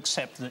question? Do you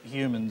accept that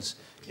humans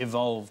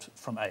evolved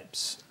from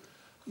apes?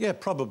 Yeah,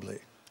 probably.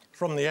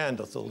 From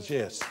Neanderthals,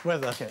 yes.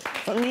 Whether... Okay.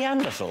 From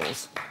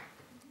Neanderthals?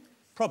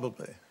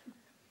 Probably.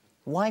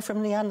 Why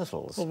from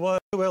Neanderthals? Well,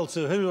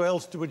 who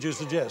else would you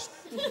suggest?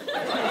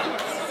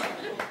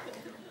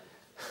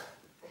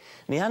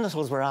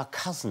 Neanderthals were our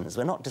cousins.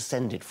 We're not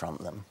descended from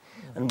them.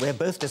 And we're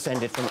both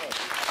descended from...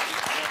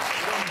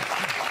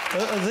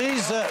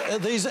 Are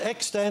these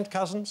extant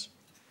cousins?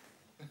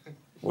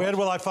 Where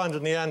will I find a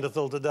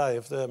Neanderthal today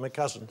if they're my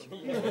cousins?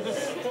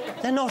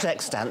 They're not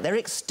extant, they're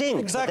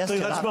extinct. Exactly,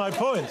 that's my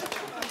point.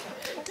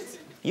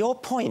 Your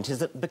point is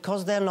that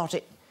because they're not...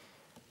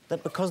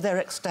 that because they're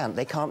extant,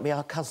 they can't be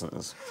our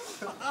cousins.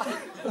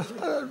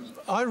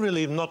 I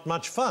really am not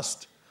much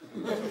fussed.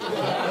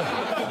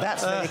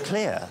 That's very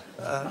clear.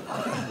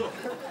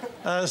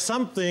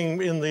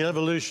 Something in the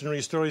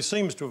evolutionary story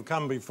seems to have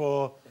come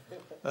before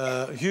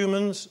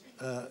humans.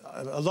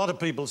 A lot of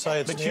people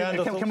say it's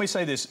Neanderthals. Can we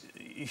say this?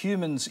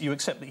 Humans, you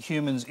accept that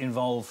humans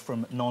evolved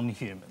from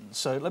non-humans.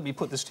 So let me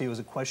put this to you as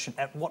a question.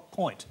 At what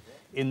point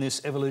in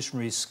this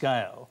evolutionary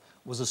scale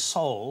was a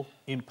soul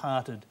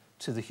imparted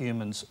to the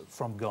humans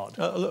from God?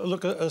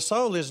 Look, a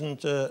soul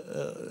isn't...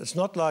 it's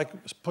not like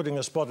putting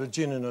a spot of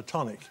gin in a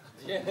tonic.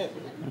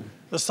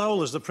 The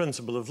soul is the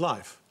principle of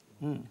life.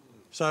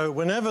 So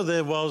whenever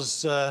there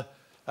was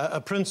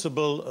a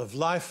principle of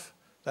life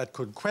that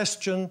could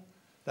question,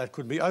 that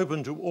could be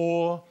open to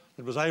awe,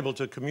 that was able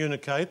to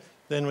communicate,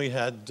 then we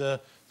had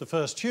the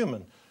first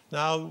human.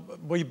 Now,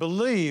 we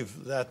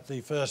believe that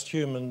the first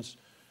humans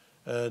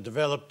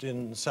developed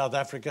in South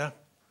Africa.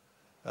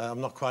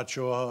 I'm not quite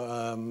sure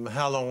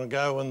how long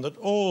ago, and that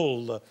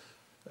all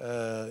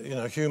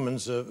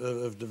humans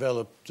have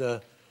developed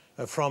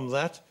from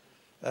that.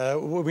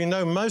 We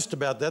know most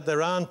about that.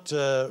 There aren't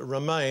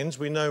remains.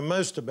 We know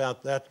most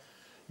about that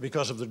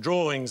because of the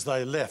drawings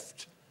they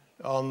left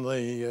on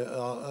the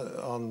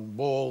on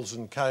walls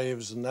and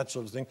caves and that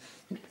sort of thing.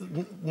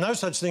 No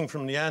such thing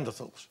from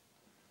Neanderthals.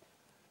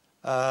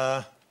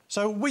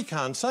 So we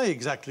can't say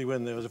exactly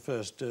when there was a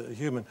first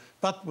human,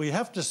 but we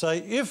have to say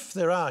if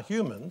there are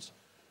humans,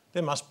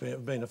 there must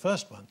have been a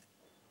first one.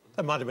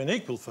 There might have been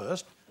equal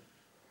first,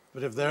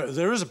 but if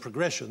there is a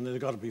progression, there's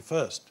got to be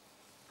first.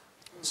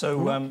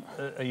 So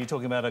are you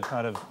talking about a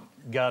kind of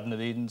Garden of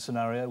Eden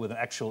scenario with an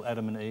actual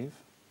Adam and Eve?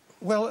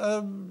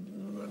 Well,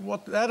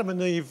 what Adam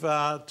and Eve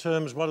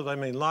terms, what do they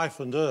mean? Life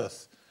and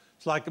earth.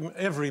 It's like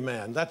every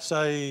man. That's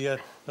a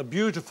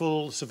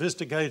beautiful,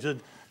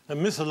 sophisticated,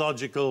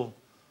 mythological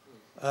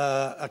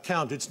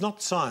account. It's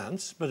not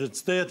science, but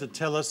it's there to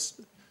tell us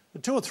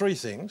two or three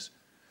things.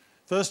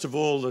 First of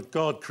all, that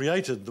God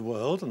created the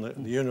world and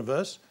the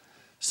universe.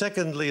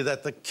 Secondly,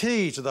 that the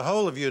key to the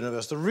whole of the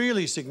universe, the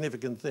really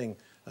significant thing,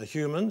 are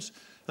humans.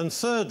 And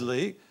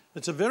thirdly,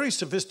 it's a very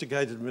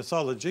sophisticated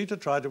mythology to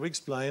try to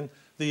explain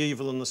the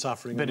evil and the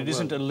suffering of the world. But it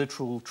isn't a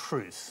literal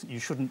truth. You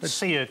shouldn't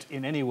see it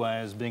in any way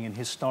as being an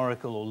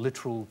historical or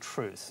literal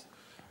truth.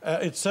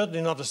 It's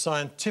certainly not a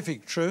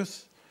scientific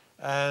truth,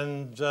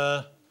 and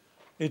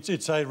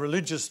it's a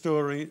religious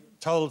story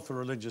told for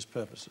religious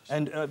purposes.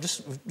 And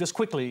just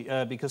quickly,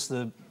 because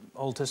the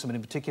Old Testament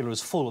in particular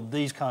is full of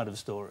these kind of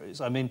stories.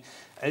 I mean,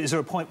 is there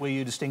a point where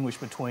you distinguish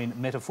between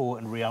metaphor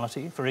and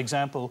reality? For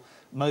example,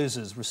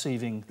 Moses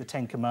receiving the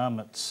Ten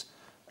Commandments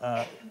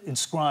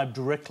inscribed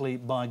directly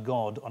by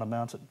God on a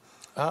mountain.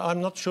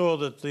 I'm not sure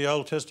that the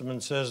Old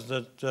Testament says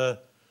that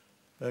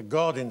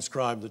God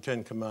inscribed the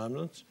Ten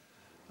Commandments,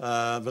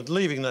 but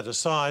leaving that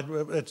aside,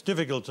 it's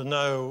difficult to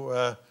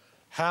know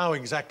how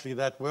exactly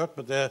that worked,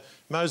 but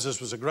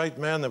Moses was a great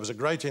man. There was a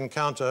great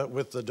encounter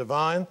with the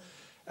divine.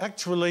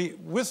 Actually,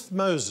 with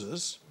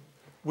Moses,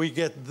 we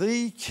get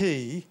the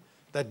key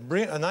that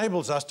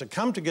enables us to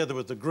come together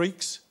with the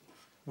Greeks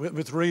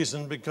with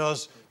reason,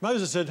 because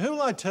Moses said, who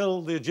will I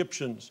tell the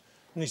Egyptians?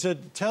 And he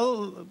said,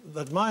 tell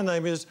that my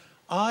name is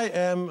I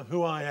am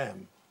who I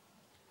am.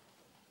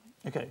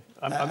 OK.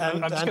 I'm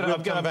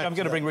going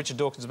to bring Richard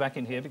Dawkins back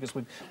in here, because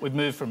we've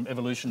moved from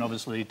evolution,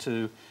 obviously,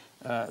 to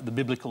the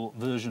biblical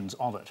versions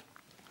of it.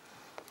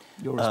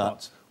 Your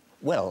response?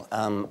 Well,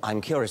 I'm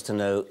curious to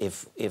know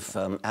if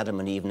Adam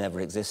and Eve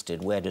never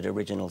existed, where did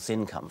original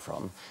sin come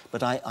from?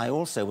 But I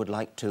also would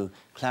like to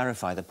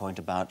clarify the point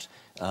about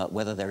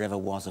whether there ever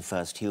was a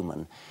first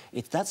human.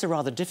 That's a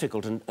rather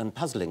difficult and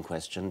puzzling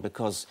question,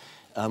 because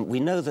we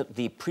know that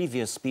the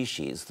previous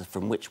species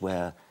from which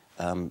we're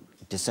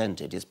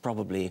descended is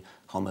probably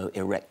Homo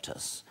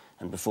erectus,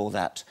 and before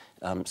that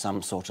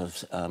some sort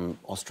of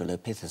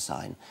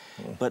Australopithecine.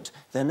 But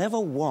there never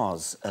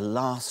was a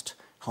last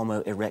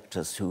Homo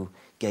erectus who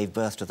gave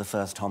birth to the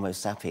first Homo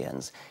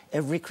sapiens.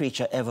 Every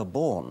creature ever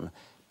born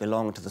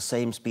belonged to the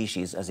same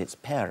species as its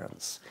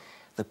parents.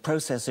 The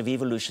process of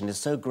evolution is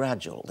so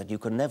gradual that you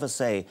can never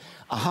say,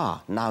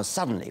 aha, now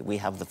suddenly we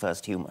have the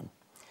first human.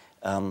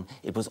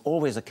 It was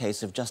always a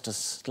case of just a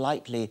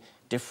slightly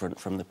different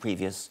from the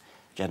previous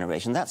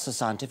generation. That's a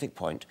scientific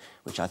point,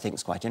 which I think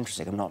is quite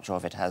interesting. I'm not sure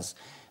if it has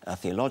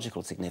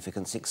theological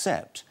significance,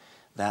 except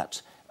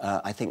that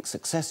I think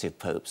successive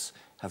popes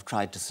have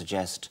tried to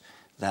suggest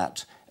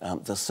that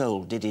the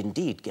soul did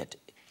indeed get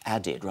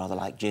added, rather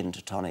like gin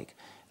to tonic,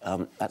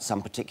 at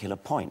some particular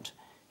point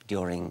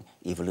during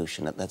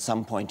evolution. At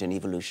some point in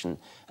evolution,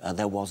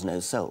 there was no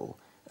soul,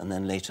 and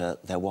then later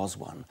there was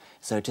one.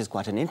 So it is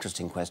quite an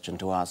interesting question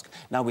to ask.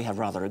 Now we have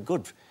rather a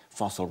good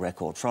fossil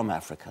record from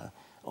Africa,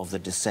 of the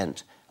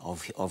descent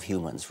of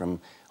humans, from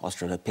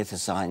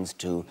Australopithecines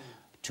to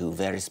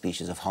various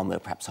species of Homo,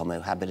 perhaps Homo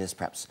habilis,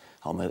 perhaps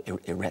Homo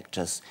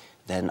erectus,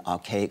 then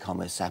archaic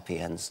Homo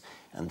sapiens,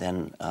 and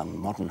then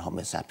modern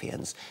Homo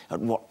sapiens. At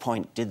what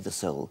point did the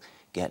soul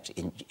get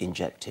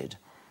injected?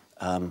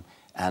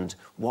 And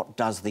what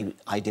does the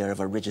idea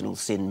of original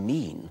sin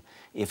mean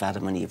if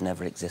Adam and Eve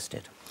never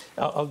existed?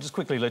 I'll just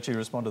quickly let you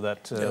respond to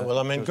that. Yeah, well,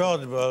 I mean,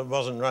 God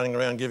wasn't running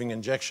around giving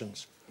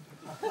injections.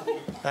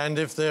 And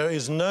if there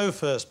is no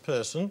first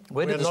person,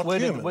 where did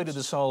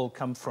the soul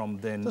come from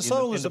then? The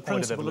soul is a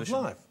principle of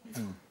life.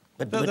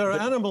 But there are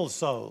animal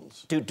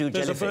souls. Do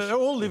jellyfish?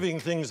 All living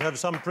things have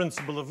some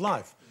principle of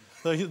life.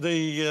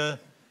 An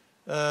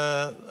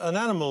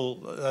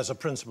animal has a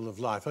principle of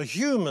life. A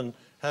human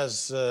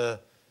has a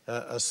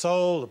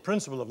soul, a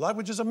principle of life,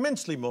 which is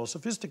immensely more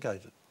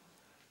sophisticated.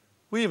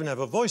 We even have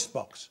a voice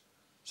box,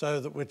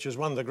 which is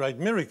one of the great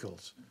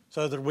miracles,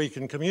 so that we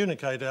can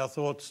communicate our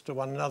thoughts to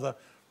one another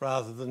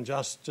rather than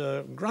just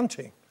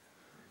grunting.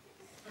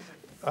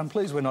 I'm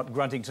pleased we're not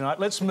grunting tonight.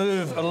 Let's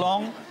move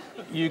along.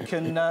 You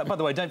can, by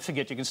the way, don't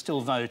forget you can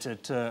still vote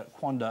at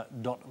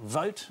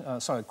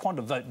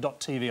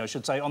quandavote.tv, I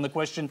should say, on the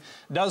question,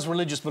 does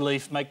religious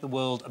belief make the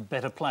world a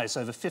better place?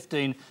 Over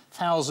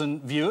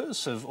 15,000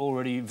 viewers have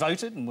already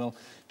voted, and we'll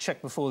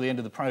check before the end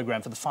of the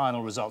programme for the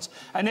final results.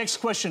 Our next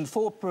question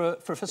for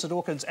Professor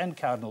Dawkins and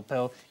Cardinal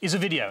Pell is a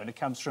video, and it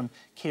comes from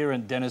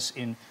Kieran Dennis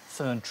in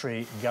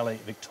Ferntree Gully,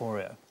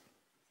 Victoria.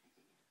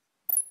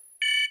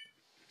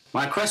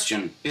 My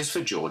question is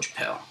for George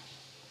Pell.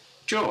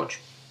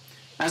 George,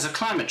 as a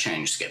climate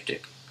change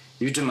sceptic,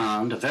 you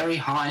demand a very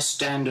high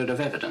standard of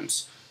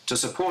evidence to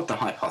support the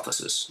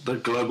hypothesis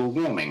that global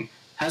warming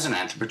has an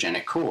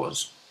anthropogenic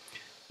cause.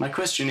 My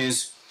question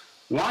is,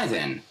 why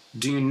then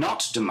do you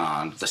not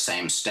demand the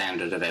same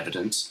standard of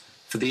evidence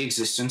for the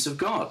existence of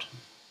God?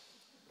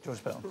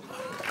 George Pell.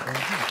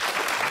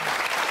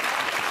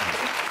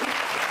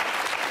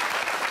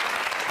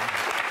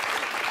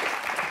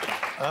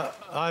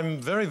 I'm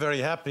very, very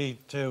happy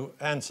to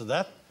answer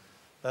that.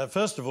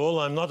 First of all,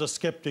 I'm not a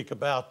sceptic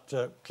about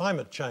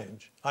climate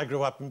change. I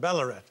grew up in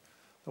Ballarat.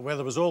 The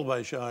weather was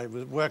always shy. I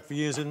worked for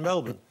years in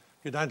Melbourne.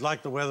 If you don't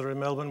like the weather in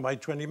Melbourne,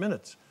 wait 20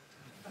 minutes.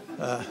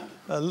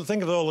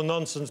 Think of all the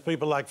nonsense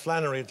people like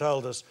Flannery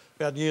told us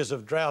about years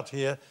of drought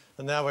here,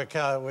 and now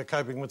we're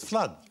coping with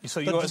flood.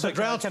 So can I just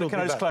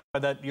clarify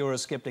that you're a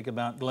sceptic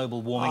about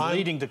global warming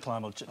leading to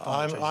climate change?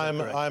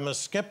 I'm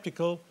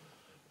skeptical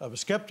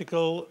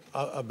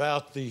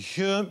about the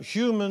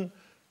human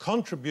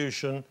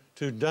contribution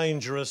to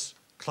dangerous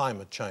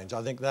climate change.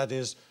 I think that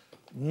is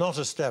not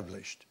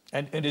established.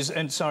 And is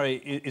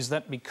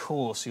that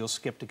because you're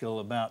sceptical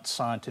about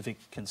scientific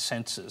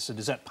consensus? And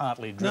is that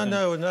partly driven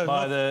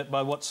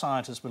by what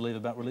scientists believe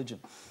about religion?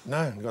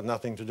 No, it's got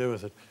nothing to do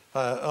with it.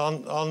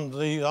 On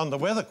the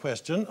weather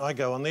question, I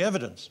go on the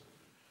evidence.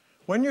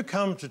 When you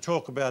come to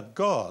talk about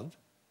God,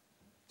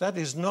 that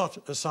is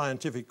not a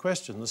scientific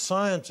question. The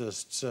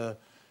scientists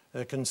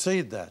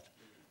concede that.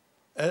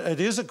 It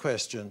is a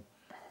question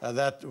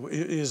that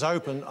is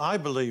open, I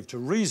believe, to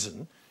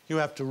reason. You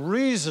have to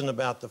reason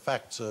about the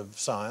facts of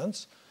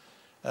science,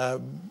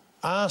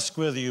 ask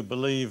whether you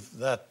believe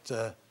that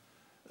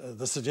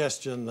the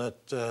suggestion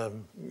that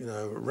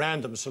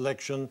random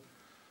selection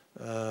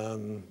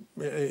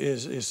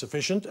is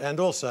sufficient, and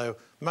also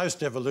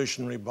most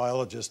evolutionary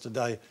biologists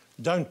today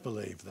don't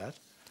believe that.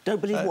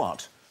 Don't believe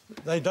what?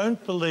 They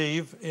don't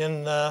believe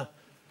in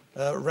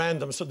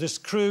this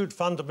crude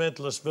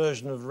fundamentalist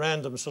version of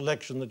random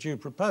selection that you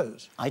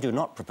propose. I do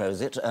not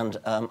propose it, and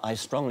I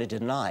strongly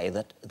deny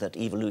that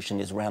evolution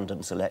is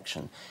random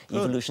selection. Good.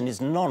 Evolution is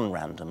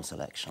non-random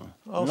selection.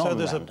 Oh, so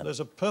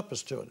there's a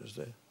purpose to it, is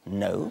there?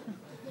 No.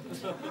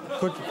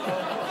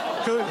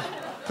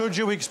 Could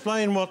you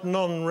explain what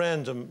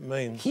non-random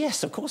means?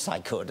 Yes, of course I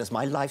could. It's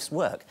my life's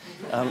work.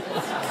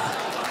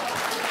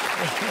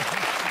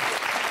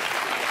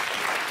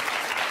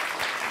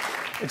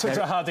 It's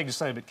a hard thing to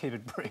say, but keep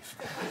it brief.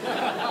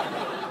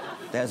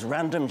 There's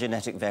random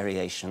genetic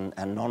variation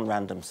and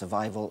non-random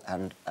survival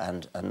and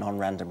a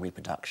non-random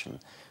reproduction,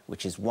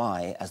 which is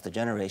why, as the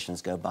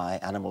generations go by,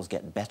 animals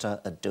get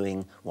better at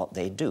doing what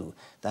they do.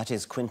 That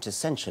is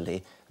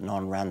quintessentially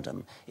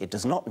non-random. It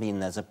does not mean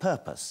there's a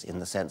purpose in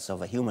the sense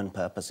of a human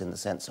purpose, in the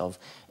sense of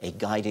a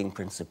guiding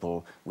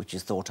principle which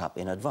is thought up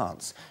in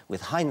advance.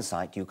 With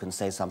hindsight, you can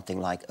say something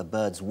like a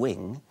bird's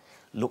wing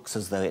looks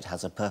as though it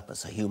has a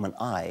purpose. A human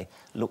eye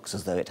looks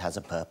as though it has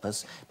a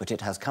purpose, but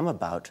it has come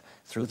about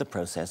through the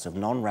process of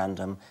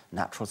non-random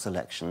natural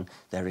selection.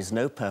 There is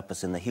no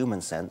purpose in the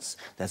human sense.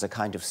 There's a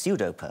kind of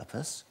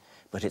pseudo-purpose,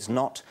 but it's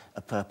not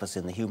a purpose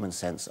in the human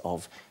sense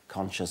of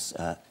conscious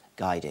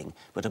guiding.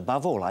 But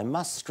above all, I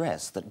must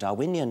stress that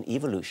Darwinian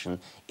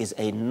evolution is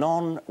a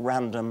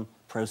non-random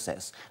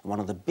process. And one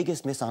of the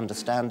biggest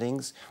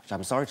misunderstandings, which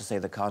I'm sorry to say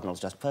the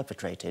Cardinal's just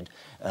perpetrated,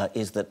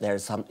 is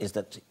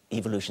that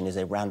evolution is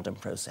a random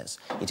process.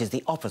 It is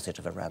the opposite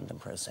of a random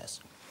process.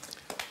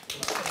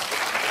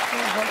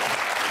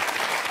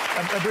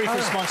 A brief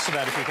response to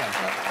that, if you can.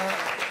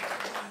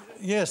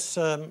 Yes,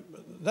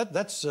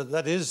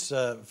 that is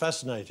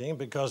fascinating,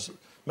 because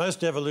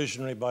most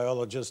evolutionary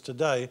biologists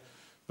today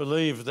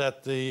believe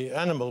that the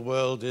animal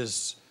world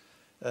is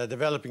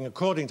developing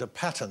according to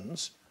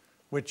patterns,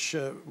 which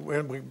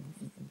we're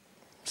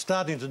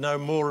starting to know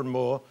more and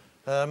more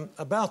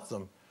about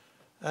them.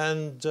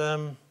 And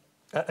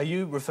are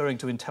you referring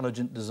to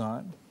intelligent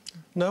design?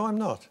 No, I'm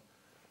not.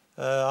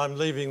 I'm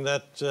leaving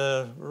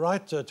that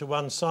right to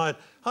one side.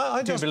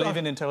 Do you believe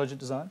in intelligent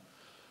design?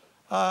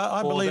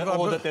 I believe...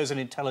 Or that there's an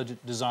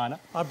intelligent designer?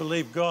 I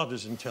believe God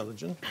is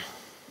intelligent.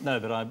 No,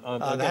 but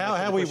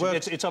how we work...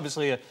 It's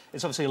obviously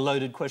a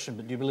loaded question,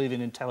 but do you believe in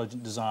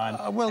intelligent design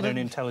and an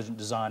intelligent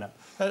designer?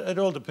 It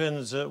all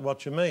depends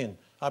what you mean.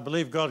 I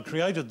believe God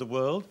created the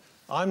world.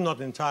 I'm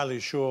not entirely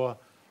sure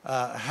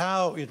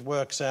how it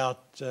works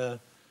out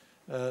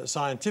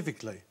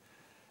scientifically.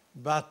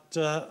 But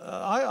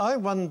I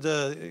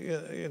wonder,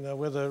 you know,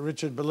 whether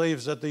Richard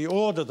believes that the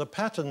order, the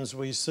patterns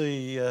we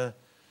see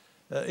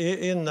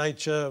in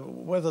nature,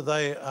 whether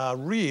they are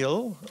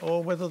real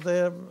or whether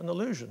they're an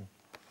illusion.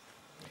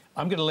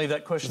 I'm going to leave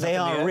that question. They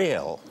are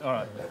real. All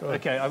right.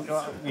 OK.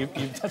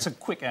 That's a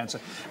quick answer.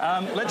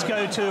 Let's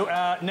go to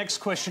our next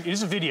question. It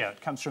is a video.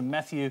 It comes from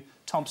Matthew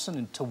Thompson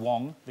in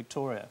Toowong,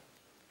 Victoria.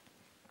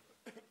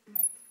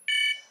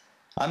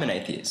 I'm an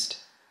atheist.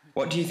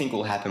 What do you think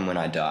will happen when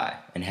I die,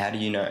 and how do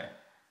you know?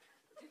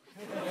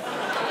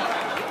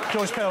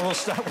 George Pell, we'll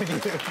start with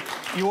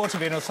you. You ought to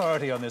be an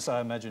authority on this, I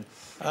imagine.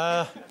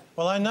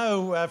 Well, I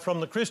know from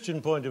the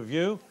Christian point of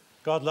view,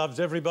 God loves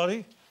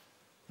everybody,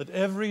 that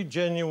every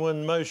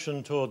genuine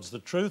motion towards the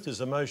truth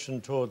is a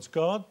motion towards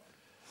God,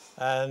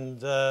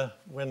 and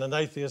when an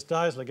atheist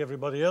dies, like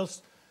everybody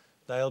else,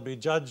 they'll be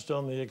judged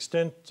on the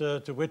extent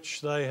to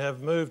which they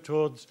have moved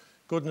towards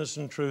goodness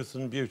and truth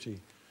and beauty.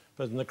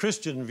 But in the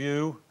Christian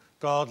view,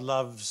 God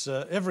loves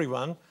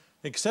everyone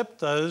except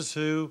those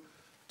who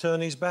turn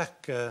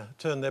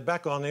their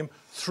back on him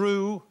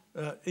through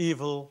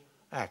evil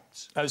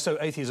acts. Oh, so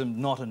atheism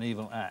not an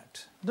evil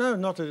act? No,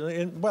 not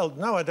well.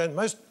 No, I don't. In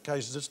most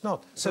cases, it's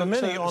not. So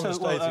many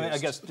honest atheists. I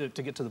guess to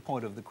get to the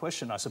point of the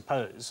question, I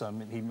suppose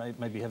he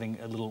may be having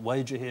a little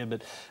wager here,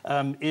 but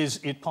is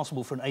it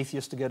possible for an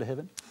atheist to go to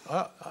heaven?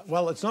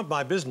 Well, it's not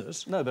my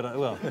business. No, but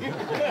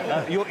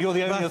you're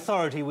the only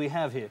authority we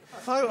have here.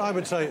 I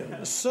would say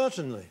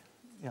certainly.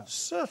 Yeah.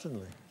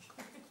 Certainly.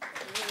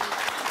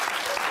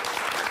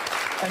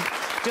 And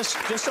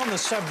just on the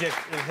subject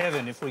of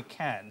heaven, if we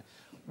can,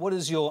 what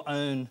is your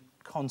own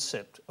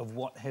concept of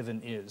what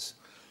heaven is?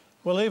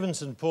 Well, even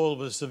St. Paul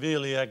was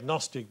severely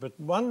agnostic, but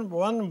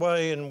one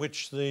way in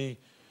which the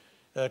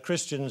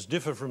Christians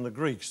differ from the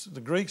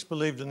Greeks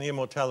believed in the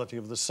immortality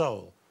of the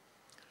soul.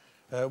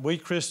 We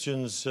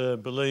Christians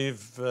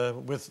believe,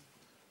 with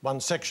one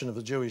section of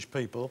the Jewish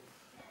people,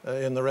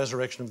 in the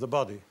resurrection of the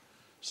body.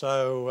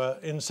 So,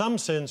 in some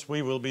sense,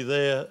 we will be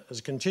there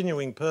as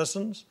continuing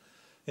persons.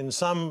 In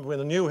some, with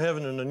a new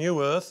heaven and a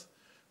new earth,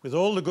 with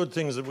all the good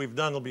things that we've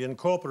done will be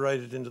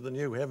incorporated into the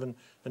new heaven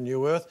and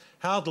new earth.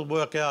 How it'll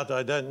work out,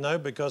 I don't know,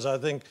 because I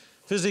think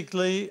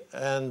physically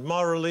and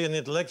morally and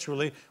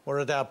intellectually we're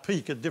at our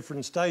peak at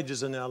different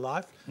stages in our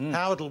life.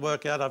 How it'll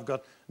work out, I've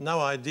got no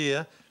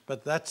idea.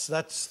 But that's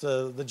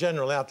the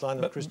general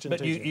outline of Christian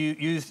teaching.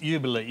 You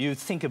believe, you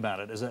think about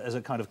it as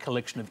a kind of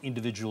collection of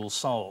individual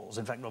souls.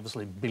 In fact,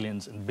 obviously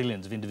billions and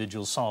billions of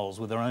individual souls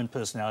with their own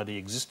personality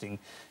existing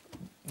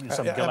in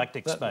some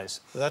galactic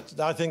space.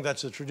 I think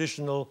that's a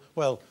traditional,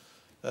 well,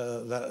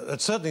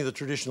 that's certainly the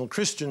traditional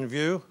Christian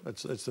view.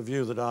 It's the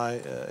view that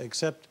I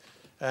accept,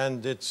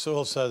 and it's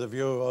also the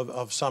view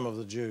of some of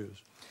the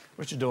Jews.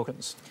 Richard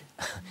Dawkins.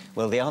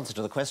 Well, the answer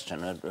to the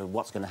question,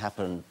 what's going to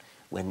happen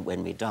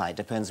when we die,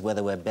 depends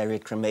whether we're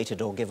buried,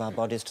 cremated, or give our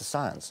bodies to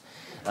science.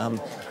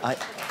 Can I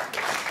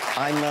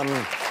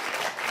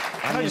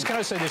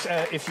say this?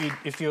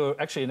 If you're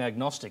actually an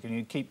agnostic and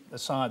you keep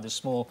aside this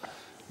small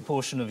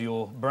portion of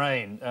your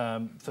brain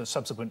for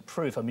subsequent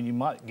proof, I mean, you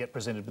might get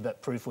presented with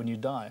that proof when you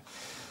die.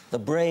 The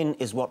brain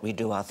is what we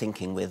do our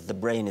thinking with. The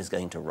brain is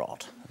going to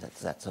rot.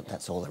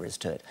 That's all there is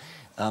to it.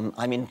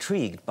 I'm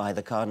intrigued by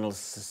the cardinals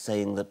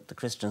saying that the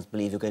Christians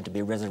believe you're going to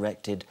be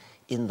resurrected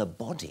in the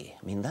body.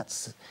 I mean,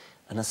 that's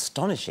an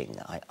astonishing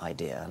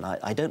idea, and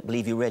I don't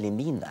believe you really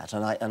mean that.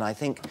 And I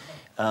think,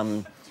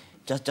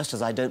 just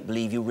as I don't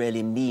believe you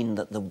really mean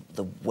that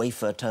the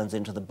wafer turns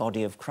into the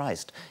body of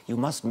Christ, you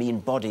must mean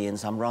body in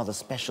some rather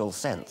special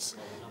sense.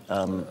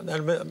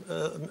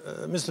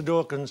 Mr.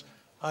 Dawkins,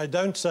 I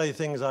don't say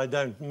things I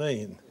don't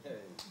mean.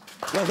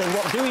 Well, then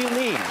what do you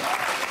mean?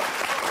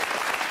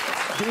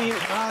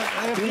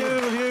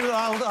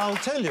 I'll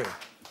tell you.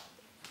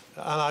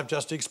 And I've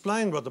just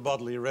explained what the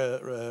bodily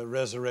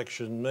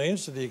resurrection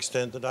means to the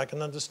extent that I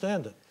can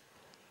understand it.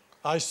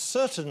 I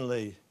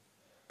certainly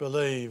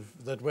believe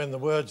that when the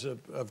words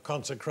of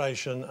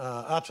consecration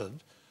are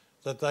uttered,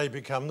 that they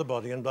become the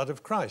body and blood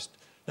of Christ.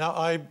 Now,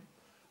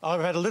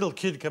 I've had a little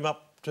kid come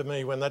up to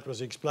me when that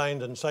was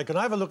explained and say, can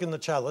I have a look in the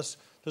chalice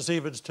to see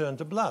if it's turned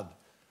to blood?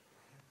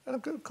 And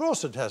of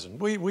course it hasn't.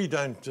 We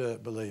don't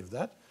believe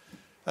that.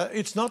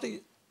 It's not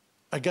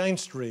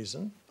against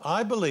reason.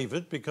 I believe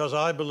it because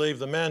I believe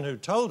the man who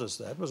told us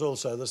that was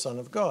also the Son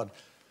of God.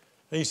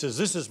 He says,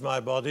 this is my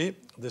body,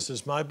 this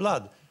is my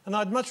blood. And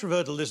I'd much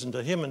prefer to listen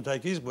to him and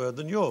take his word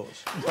than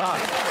yours.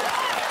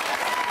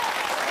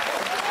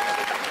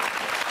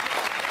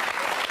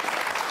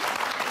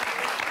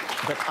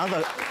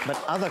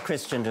 But other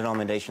Christian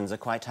denominations are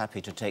quite happy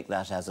to take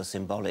that as a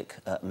symbolic,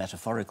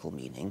 metaphorical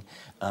meaning.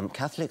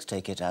 Catholics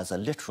take it as a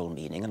literal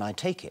meaning, and I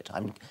take it.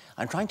 I'm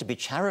trying to be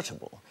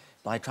charitable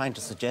by trying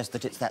to suggest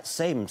that it's that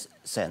same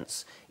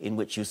sense in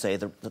which you say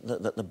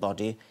that the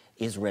body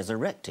is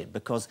resurrected,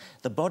 because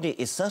the body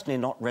is certainly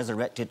not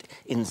resurrected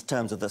in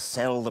terms of the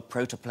cell, the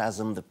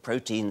protoplasm, the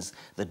proteins,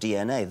 the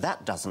DNA.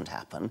 That doesn't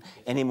happen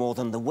any more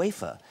than the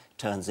wafer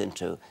turns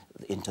into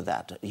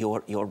that.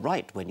 You're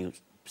right when you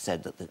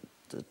said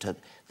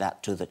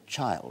that to the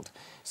child.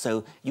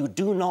 So you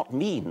do not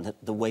mean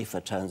that the wafer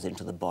turns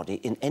into the body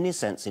in any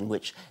sense in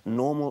which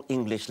normal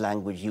English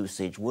language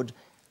usage would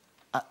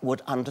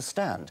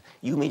understand.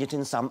 You mean it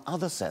in some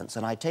other sense,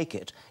 and I take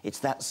it it's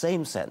that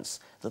same sense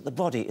that the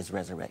body is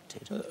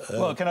resurrected.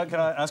 Well, can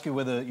I ask you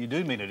whether you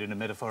do mean it in a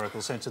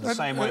metaphorical sense, in the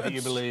same way that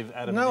you believe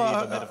Adam and Eve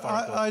are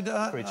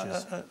metaphorical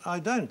creatures? I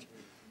don't.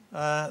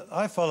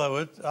 I follow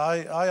it.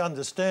 I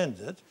understand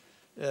it.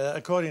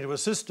 According to a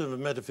system of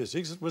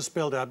metaphysics that was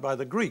spelled out by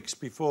the Greeks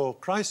before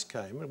Christ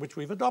came, which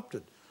we've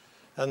adopted.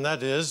 And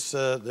that is,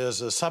 there's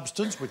a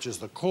substance which is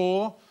the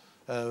core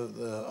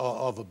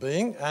of a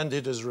being, and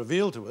it is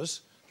revealed to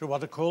us through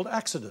what are called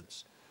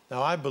accidents.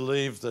 Now, I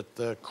believe that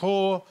the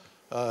core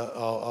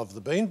of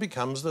the being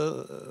becomes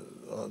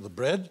the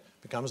bread,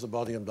 becomes the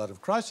body and blood of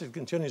Christ. It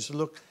continues to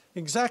look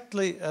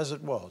exactly as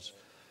it was.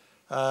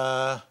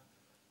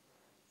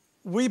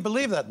 We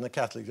believe that in the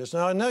Catholic Church.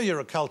 Now, I know you're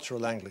a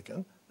cultural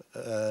Anglican,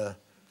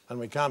 and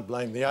we can't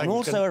blame the Anglican. I'm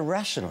also a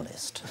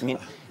rationalist.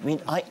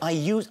 I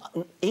use...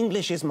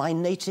 English is my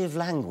native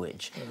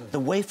language. The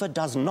wafer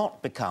does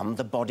not become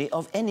the body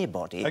of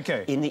anybody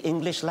in the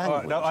English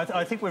language. All right, no,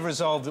 I think we've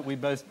resolved that we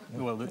both...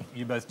 Well, that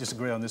you both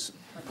disagree on this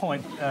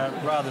point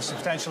rather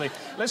substantially.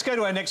 Let's go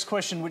to our next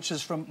question, which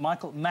is from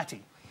Michael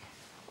Matty.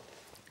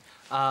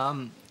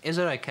 Is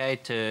it okay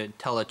to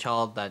tell a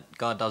child that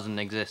God doesn't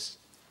exist?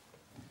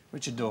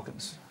 Richard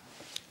Dawkins.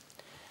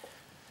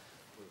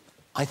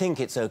 I think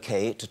it's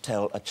okay to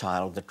tell a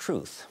child the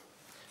truth.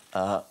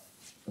 But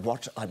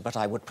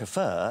I would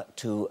prefer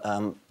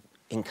to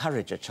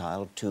encourage a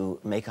child to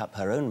make up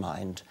her own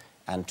mind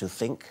and to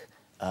think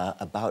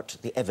about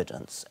the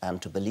evidence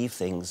and to believe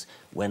things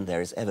when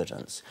there is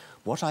evidence.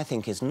 What I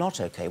think is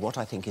not okay, what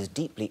I think is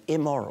deeply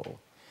immoral,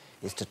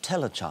 is to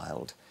tell a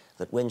child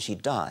that when she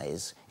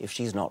dies, if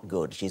she's not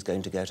good, she's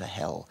going to go to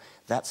hell.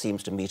 That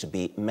seems to me to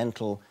be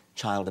mental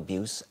child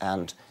abuse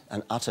and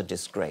an utter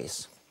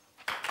disgrace.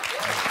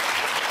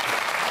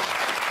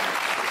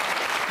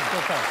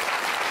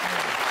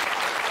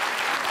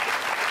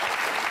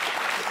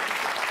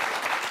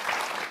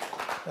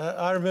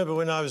 I remember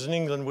when I was in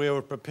England, we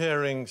were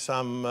preparing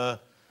some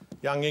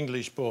young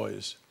English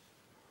boys.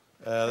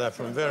 They're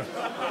from very...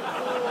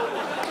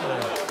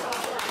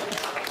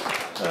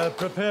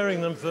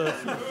 preparing them for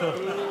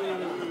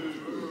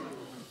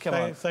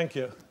thank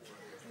you.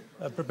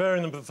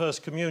 Preparing them for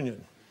First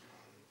Communion.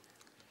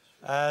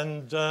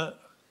 And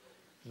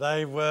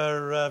they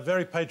were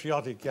very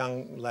patriotic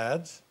young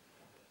lads.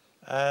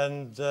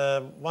 And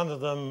one of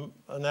them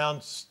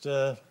announced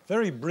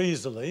very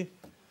breezily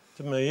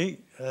to me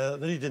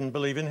that he didn't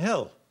believe in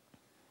hell.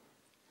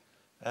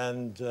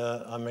 And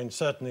I mean,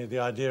 certainly the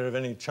idea of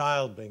any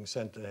child being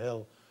sent to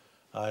hell,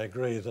 I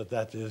agree that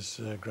that is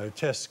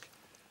grotesque,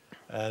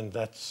 and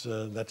that's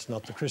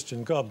not the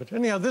Christian God. But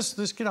anyhow,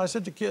 this kid, I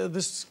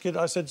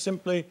said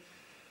simply,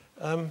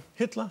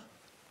 Hitler.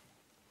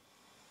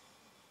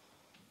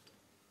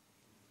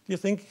 Do you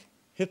think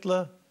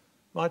Hitler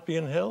might be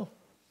in hell?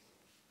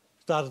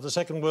 Started the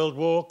Second World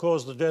War,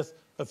 caused the death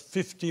of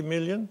 50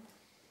 million?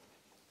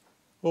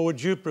 Or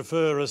would you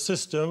prefer a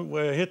system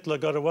where Hitler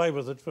got away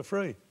with it for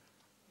free?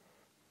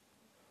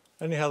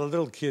 Anyhow, the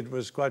little kid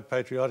was quite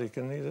patriotic,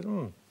 and he said,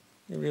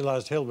 he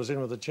realised hell was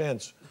in with a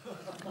chance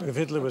if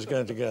Hitler was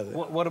going to go there.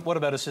 What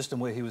about a system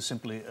where he was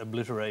simply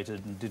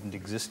obliterated and didn't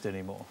exist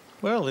anymore?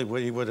 Well,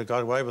 he would have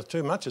got away with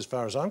too much, as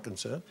far as I'm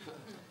concerned.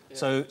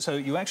 So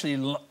you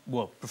actually,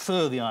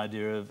 prefer the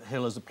idea of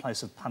hell as a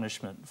place of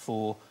punishment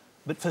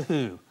but for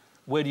who?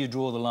 Where do you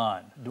draw the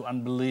line? Do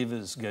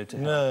unbelievers go to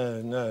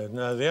hell?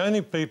 No. The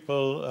only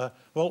people...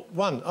 well,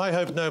 one, I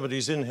hope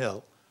nobody's in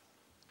hell.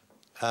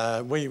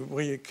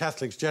 We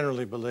Catholics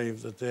generally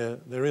believe that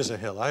there is a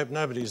hell. I hope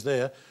nobody's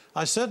there.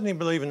 I certainly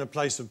believe in a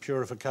place of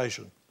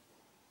purification.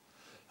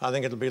 I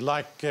think it'll be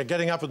like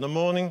getting up in the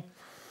morning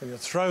and you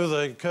throw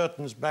the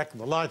curtains back,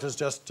 the light is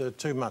just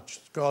too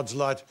much. God's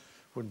light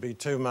would be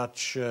too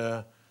much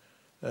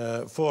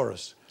for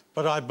us.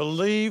 But I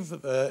believe,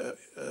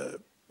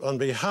 on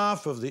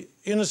behalf of the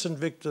innocent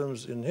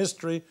victims in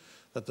history,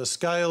 that the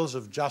scales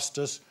of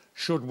justice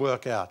should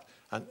work out.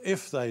 And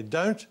if they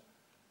don't,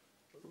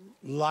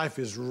 life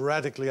is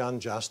radically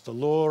unjust. The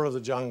law of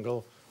the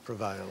jungle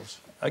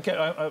prevails.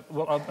 OK,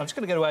 well, I'm just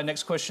going to go to our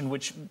next question,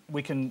 which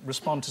we can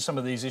respond to some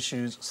of these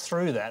issues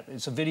through that.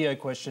 It's a video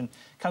question.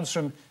 It comes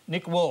from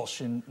Nick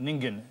Walsh in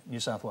Nyngan, New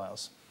South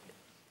Wales.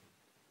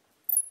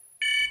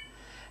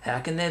 How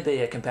can there be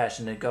a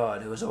compassionate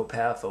God who is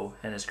all-powerful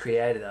and has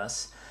created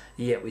us,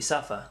 yet we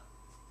suffer?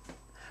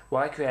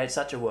 Why create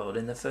such a world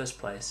in the first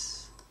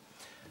place?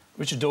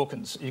 Richard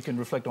Dawkins, you can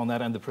reflect on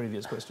that and the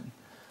previous question.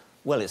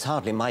 Well, it's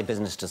hardly my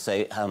business to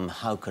say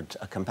how could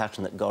a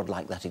compassionate God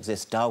like that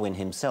exist. Darwin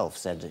himself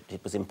said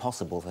it was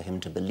impossible for him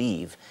to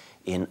believe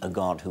in a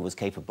God who was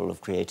capable of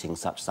creating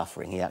such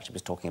suffering. He actually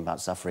was talking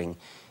about suffering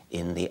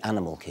in the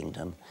animal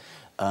kingdom.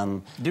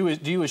 Do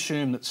you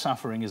assume that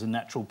suffering is a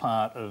natural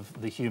part of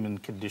the human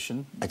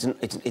condition?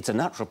 It's a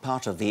natural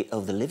part of the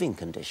living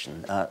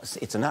condition.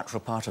 It's a natural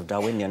part of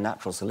Darwinian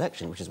natural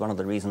selection, which is one of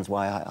the reasons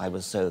why I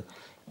was so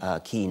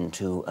keen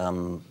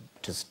to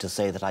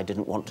say that I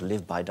didn't want to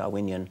live by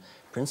Darwinian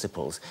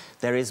principles.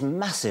 There is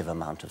massive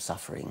amount of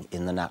suffering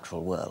in the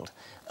natural world,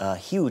 a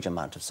huge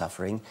amount of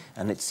suffering,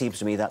 and it seems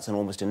to me that's an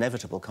almost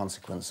inevitable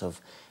consequence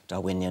of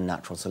Darwinian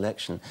natural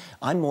selection.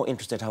 I'm more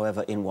interested,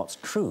 however, in what's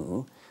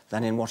true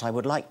than in what I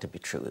would like to be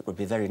true. It would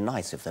be very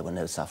nice if there were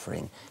no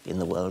suffering in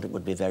the world. It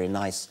would be very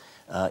nice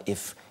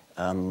if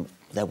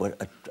there were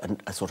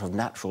a sort of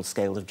natural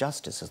scale of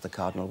justice, as the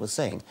Cardinal was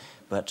saying.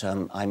 But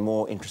I'm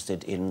more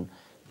interested in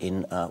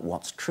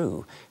what's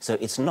true. So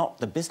it's not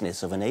the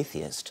business of an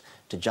atheist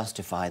to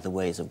justify the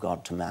ways of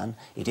God to man.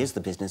 It is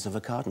the business of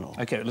a cardinal.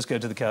 OK, let's go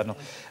to the Cardinal.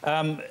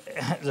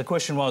 The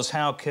question was,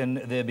 how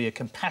can there be a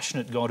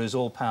compassionate God who's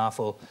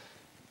all-powerful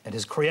and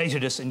has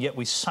created us and yet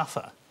we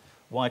suffer?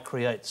 Why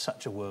create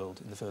such a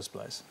world in the first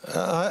place?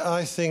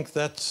 I think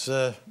that's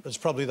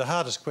probably the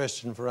hardest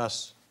question for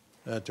us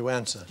to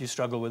answer. Do you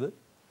struggle with it?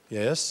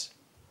 Yes.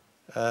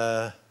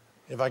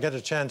 If I get a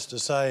chance to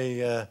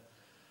say,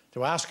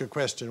 to ask a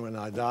question when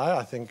I die,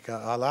 I think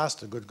I'll ask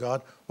the good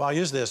God, why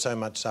is there so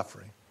much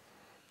suffering?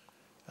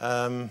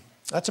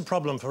 That's a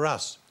problem for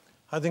us.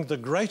 I think the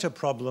greater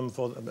problem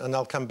for, and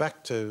I'll come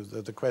back to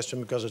the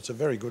question because it's a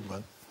very good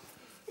one.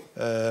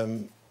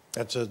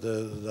 That's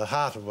the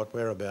heart of what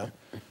we're about.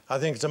 I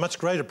think it's a much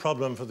greater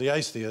problem for the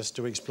atheist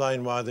to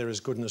explain why there is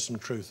goodness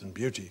and truth and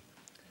beauty.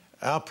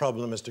 Our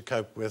problem is to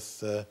cope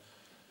with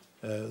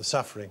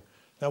suffering.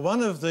 Now,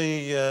 one of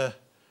the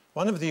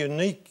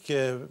unique,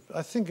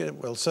 I think,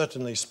 well,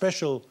 certainly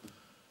special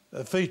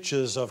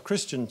features of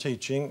Christian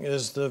teaching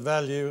is the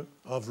value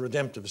of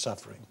redemptive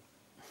suffering.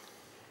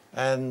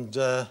 And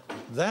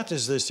that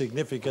is the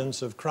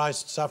significance of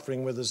Christ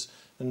suffering with us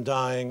and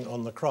dying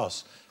on the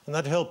cross. And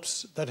that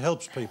helps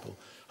people.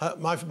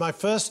 My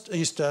first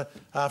Easter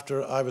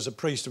after I was a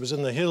priest, it was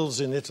in the hills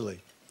in Italy.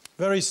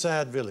 Very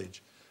sad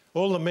village.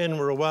 All the men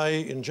were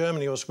away in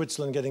Germany or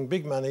Switzerland getting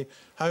big money,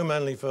 home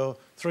only for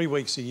 3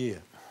 weeks a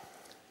year.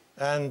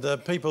 And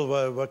people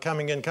were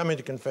coming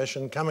to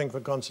confession, coming for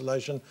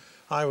consolation.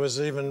 I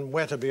was even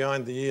wetter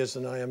behind the ears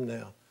than I am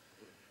now.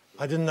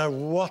 I didn't know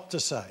what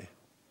to say.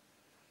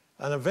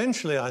 And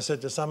eventually I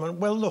said to someone,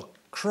 well, look,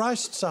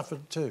 Christ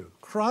suffered too.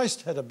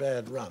 Christ had a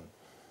bad run.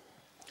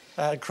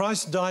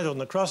 Christ died on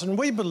the cross, and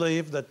we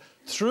believe that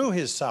through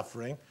his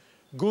suffering,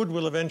 good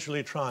will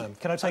eventually triumph.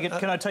 Can I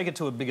take it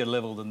to a bigger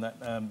level than that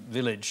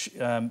village,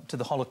 to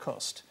the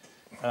Holocaust,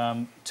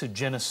 to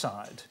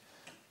genocide,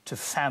 to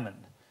famine?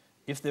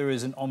 If there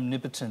is an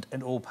omnipotent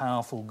and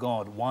all-powerful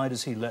God, why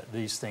does he let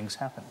these things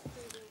happen?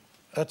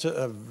 That's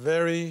a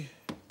very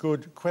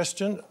good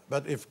question,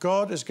 but if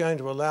God is going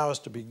to allow us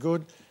to be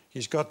good,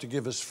 he's got to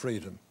give us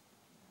freedom.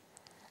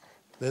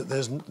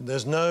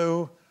 There's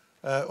no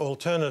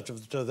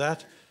alternative to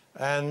that.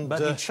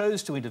 But he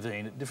chose to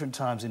intervene at different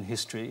times in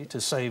history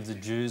to save the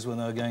Jews when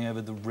they were going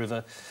over the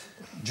river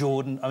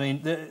Jordan. I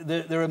mean,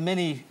 there are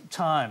many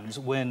times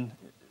when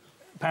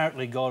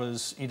apparently God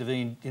has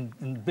intervened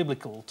in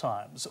biblical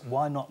times.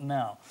 Why not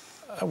now?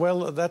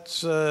 Well,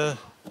 that's, I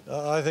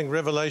think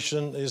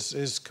Revelation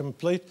is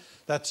complete.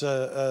 That's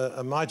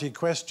a mighty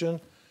question.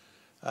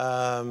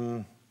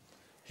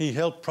 He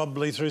helped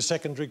probably through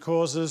secondary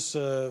causes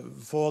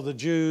for the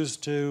Jews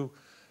to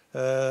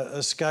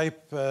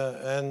escape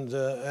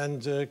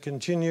and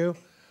continue.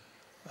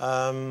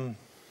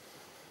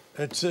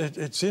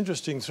 It's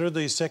interesting, through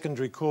these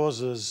secondary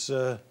causes,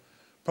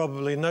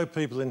 probably no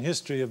people in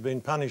history have been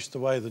punished the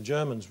way the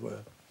Germans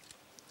were.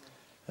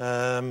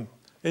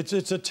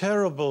 It's a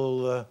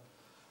terrible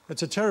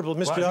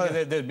mystery. Well, I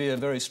think there'd be a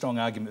very strong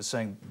argument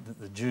saying that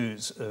the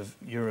Jews of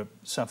Europe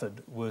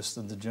suffered worse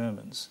than the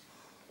Germans.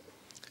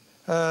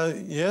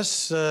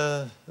 Yes,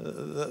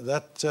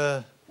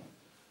 that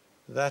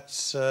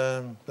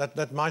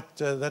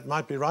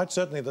might be right.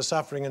 Certainly, the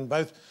suffering in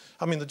both.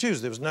 I mean, the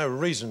Jews, there was no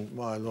reason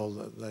why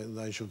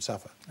they should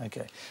suffer.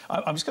 OK.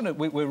 I'm just going to...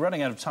 We're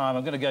running out of time.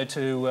 I'm going to go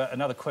to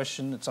another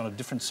question. It's on a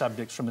different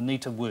subject from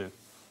Anita Wu.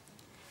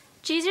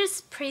 Jesus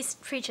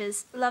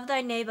preaches, love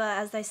thy neighbour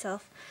as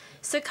thyself.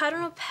 So,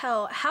 Cardinal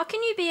Pell, how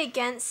can you be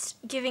against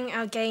giving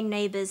our gay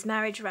neighbours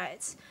marriage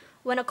rights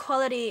when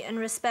equality and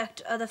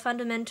respect are the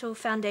fundamental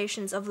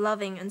foundations of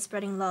loving and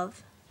spreading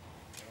love?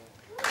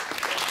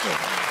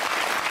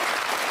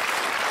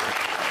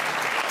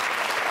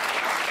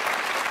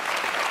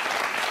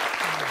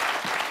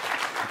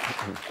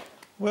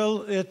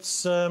 Well,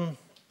 it's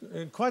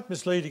quite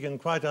misleading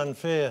and quite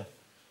unfair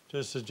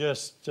to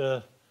suggest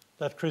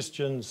that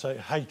Christians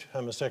hate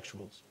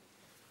homosexuals.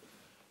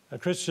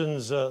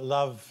 Christians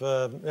love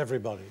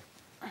everybody.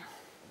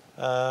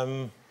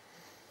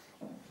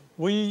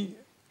 We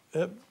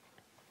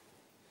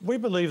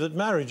believe that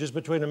marriage is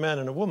between a man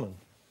and a woman,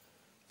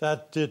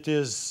 that it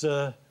is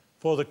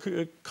for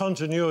the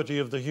continuity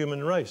of the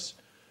human race.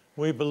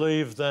 We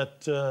believe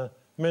that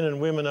men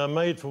and women are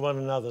made for one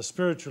another,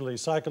 spiritually,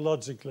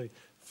 psychologically,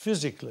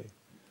 physically.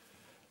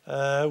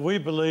 We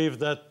believe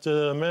that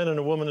a man and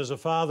a woman as a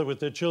father with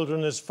their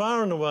children is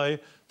far and away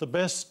the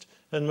best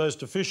and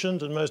most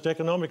efficient and most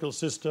economical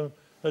system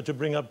to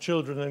bring up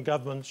children, and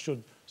governments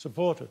should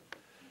support it.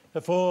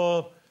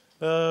 For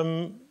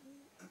a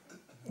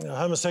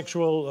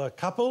homosexual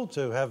couple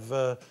to have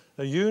a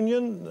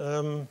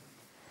union,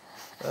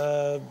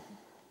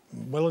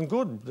 well and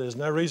good. There's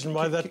no reason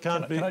why that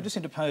can't be. Can I just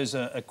interpose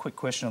a quick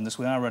question on this?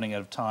 We are running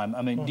out of time.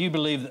 I mean, do you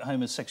believe that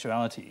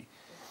homosexuality,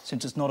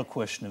 since it's not a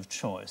question of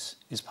choice,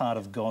 is part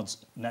of God's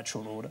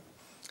natural order?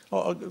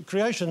 Oh,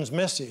 creation's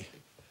messy.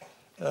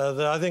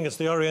 I think it's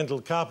the Oriental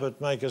carpet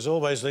makers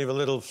always leave a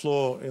little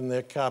flaw in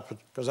their carpet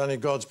because only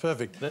God's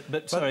perfect.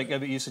 But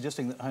you're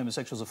suggesting that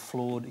homosexuals are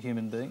flawed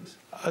human beings?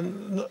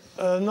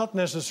 Not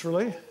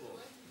necessarily.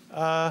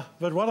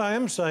 But what I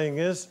am saying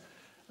is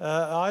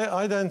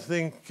I don't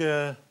think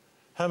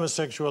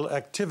homosexual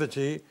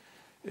activity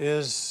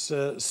is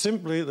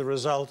simply the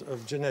result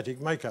of genetic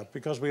makeup,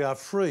 because we are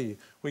free.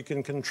 We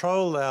can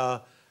control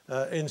our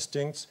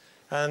instincts,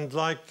 and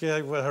like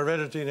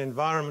heredity and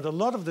environment, a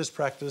lot of this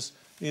practice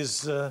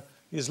is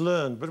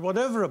learned. But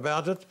whatever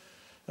about it,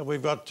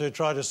 we've got to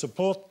try to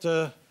support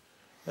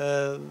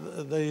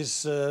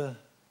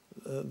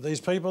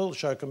these people,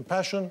 show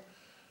compassion.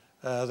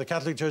 The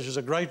Catholic Church has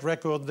a great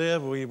record there.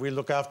 We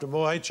look after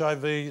more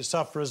HIV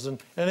sufferers than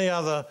any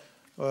other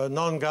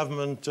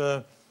non-government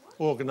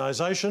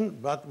organisation,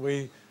 but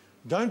we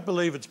don't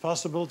believe it's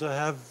possible to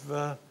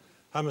have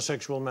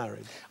homosexual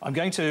marriage. I'm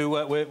going to...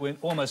 we're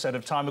almost out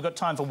of time. We've got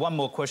time for one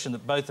more question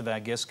that both of our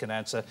guests can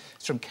answer.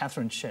 It's from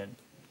Catherine Shen.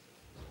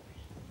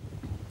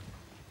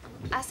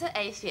 As an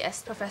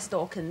atheist, Professor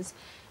Dawkins,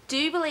 do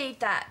you believe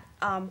that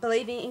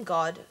believing in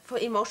God for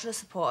emotional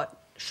support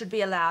should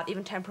be allowed,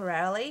 even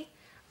temporarily?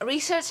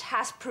 Research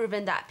has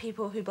proven that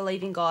people who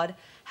believe in God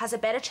has a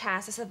better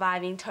chance of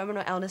surviving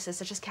terminal illnesses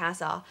such as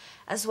cancer,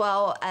 as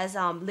well as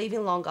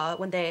living longer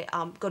when they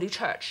go to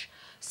church.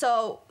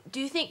 So do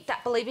you think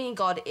that believing in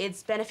God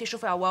is beneficial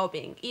for our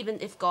well-being, even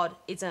if God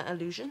is an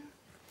illusion?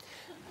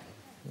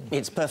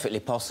 It's perfectly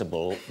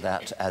possible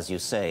that, as you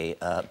say,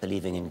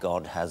 believing in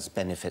God has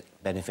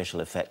beneficial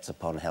effects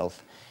upon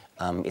health.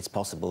 It's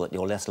possible that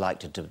you're less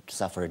likely to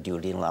suffer a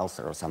duodenal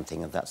ulcer or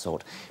something of that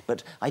sort.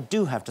 But I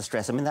do have to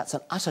stress, I mean, that's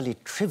an utterly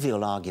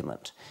trivial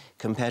argument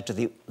compared to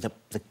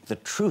the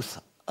truth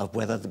of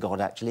whether God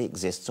actually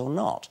exists or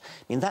not. I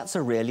mean, that's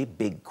a really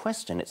big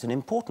question. It's an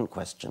important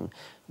question,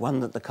 one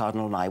that the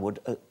Cardinal and I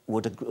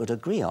would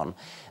agree on.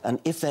 And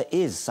if there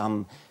is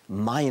some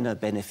minor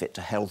benefit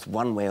to health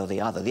one way or the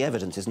other, the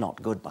evidence is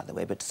not good, by the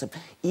way, but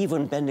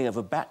even bending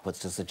over backwards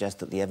to suggest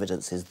that the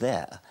evidence is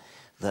there,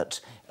 that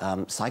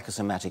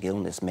psychosomatic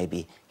illness may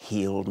be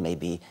healed, may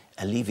be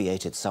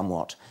alleviated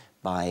somewhat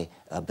by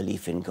a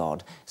belief in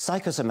God.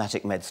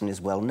 Psychosomatic medicine is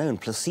well known.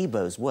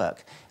 Placebos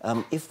work.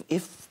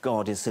 If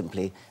God is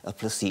simply a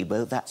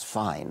placebo, that's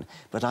fine.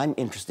 But I'm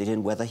interested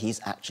in whether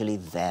he's actually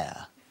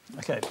there.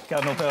 OK,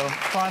 Cardinal Pell,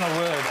 final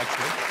word,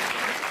 actually.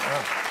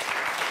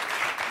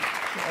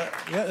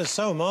 Yeah,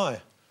 so am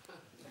I.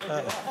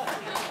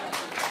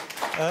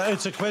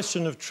 It's a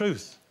question of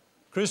truth.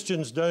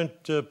 Christians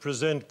don't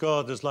present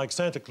God as like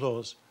Santa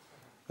Claus,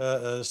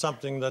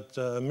 something that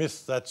a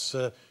myth that's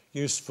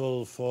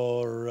useful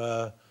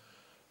for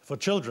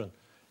children.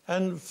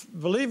 And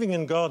believing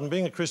in God and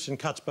being a Christian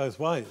cuts both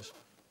ways.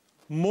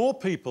 More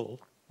people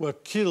were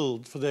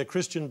killed for their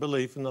Christian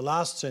belief in the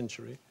last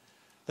century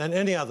than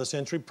any other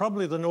century,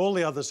 probably than all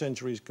the other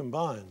centuries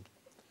combined.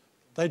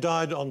 They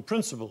died on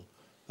principle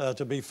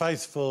to be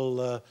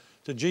faithful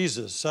to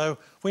Jesus. So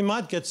we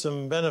might get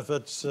some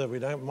benefits. We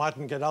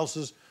mightn't get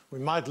ulcers. We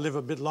might live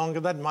a bit longer.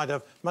 That might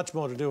have much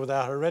more to do with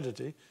our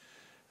heredity.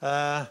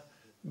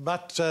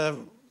 But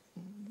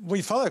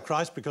we follow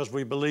Christ because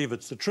we believe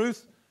it's the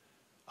truth.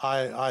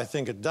 I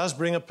think it does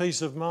bring a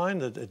peace of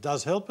mind. It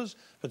does help us.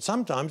 But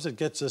sometimes it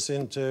gets us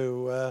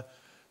into...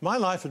 my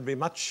life would be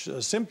much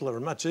simpler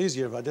and much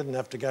easier if I didn't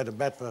have to go to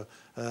bat for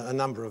a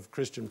number of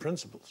Christian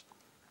principles.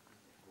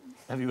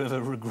 Have you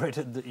ever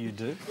regretted that you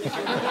do?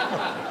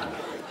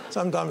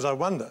 Sometimes I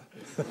wonder.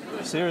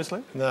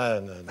 Seriously?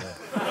 No.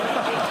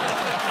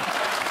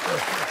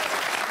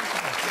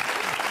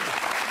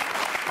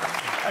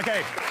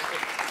 OK,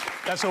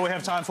 that's all we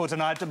have time for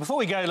tonight. Before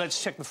we go,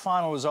 let's check the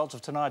final results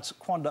of tonight's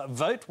Quanda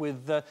vote.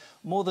 With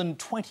more than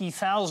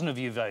 20,000 of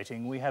you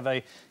voting, we have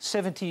a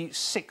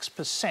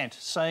 76%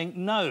 saying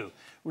no.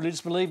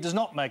 Religious belief does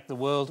not make the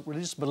world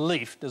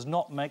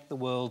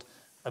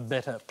a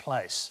better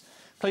place.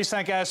 Please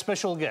thank our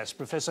special guest,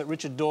 Professor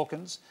Richard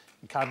Dawkins,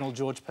 and Cardinal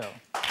George Pell.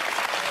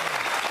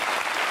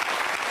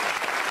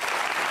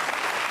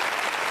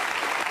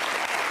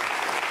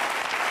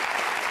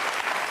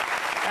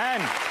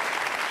 And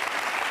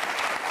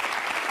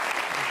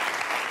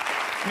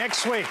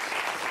next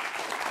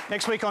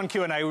week on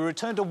Q&A, we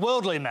return to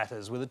worldly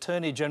matters with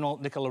Attorney General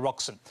Nicola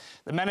Roxon,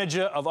 the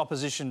manager of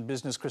opposition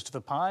business Christopher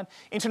Pyne,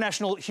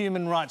 international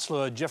human rights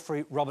lawyer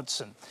Jeffrey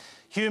Robertson,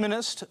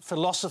 humanist,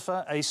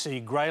 philosopher A.C.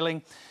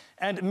 Grayling,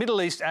 and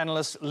Middle East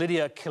analyst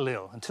Lydia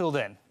Khalil. Until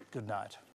then, good night.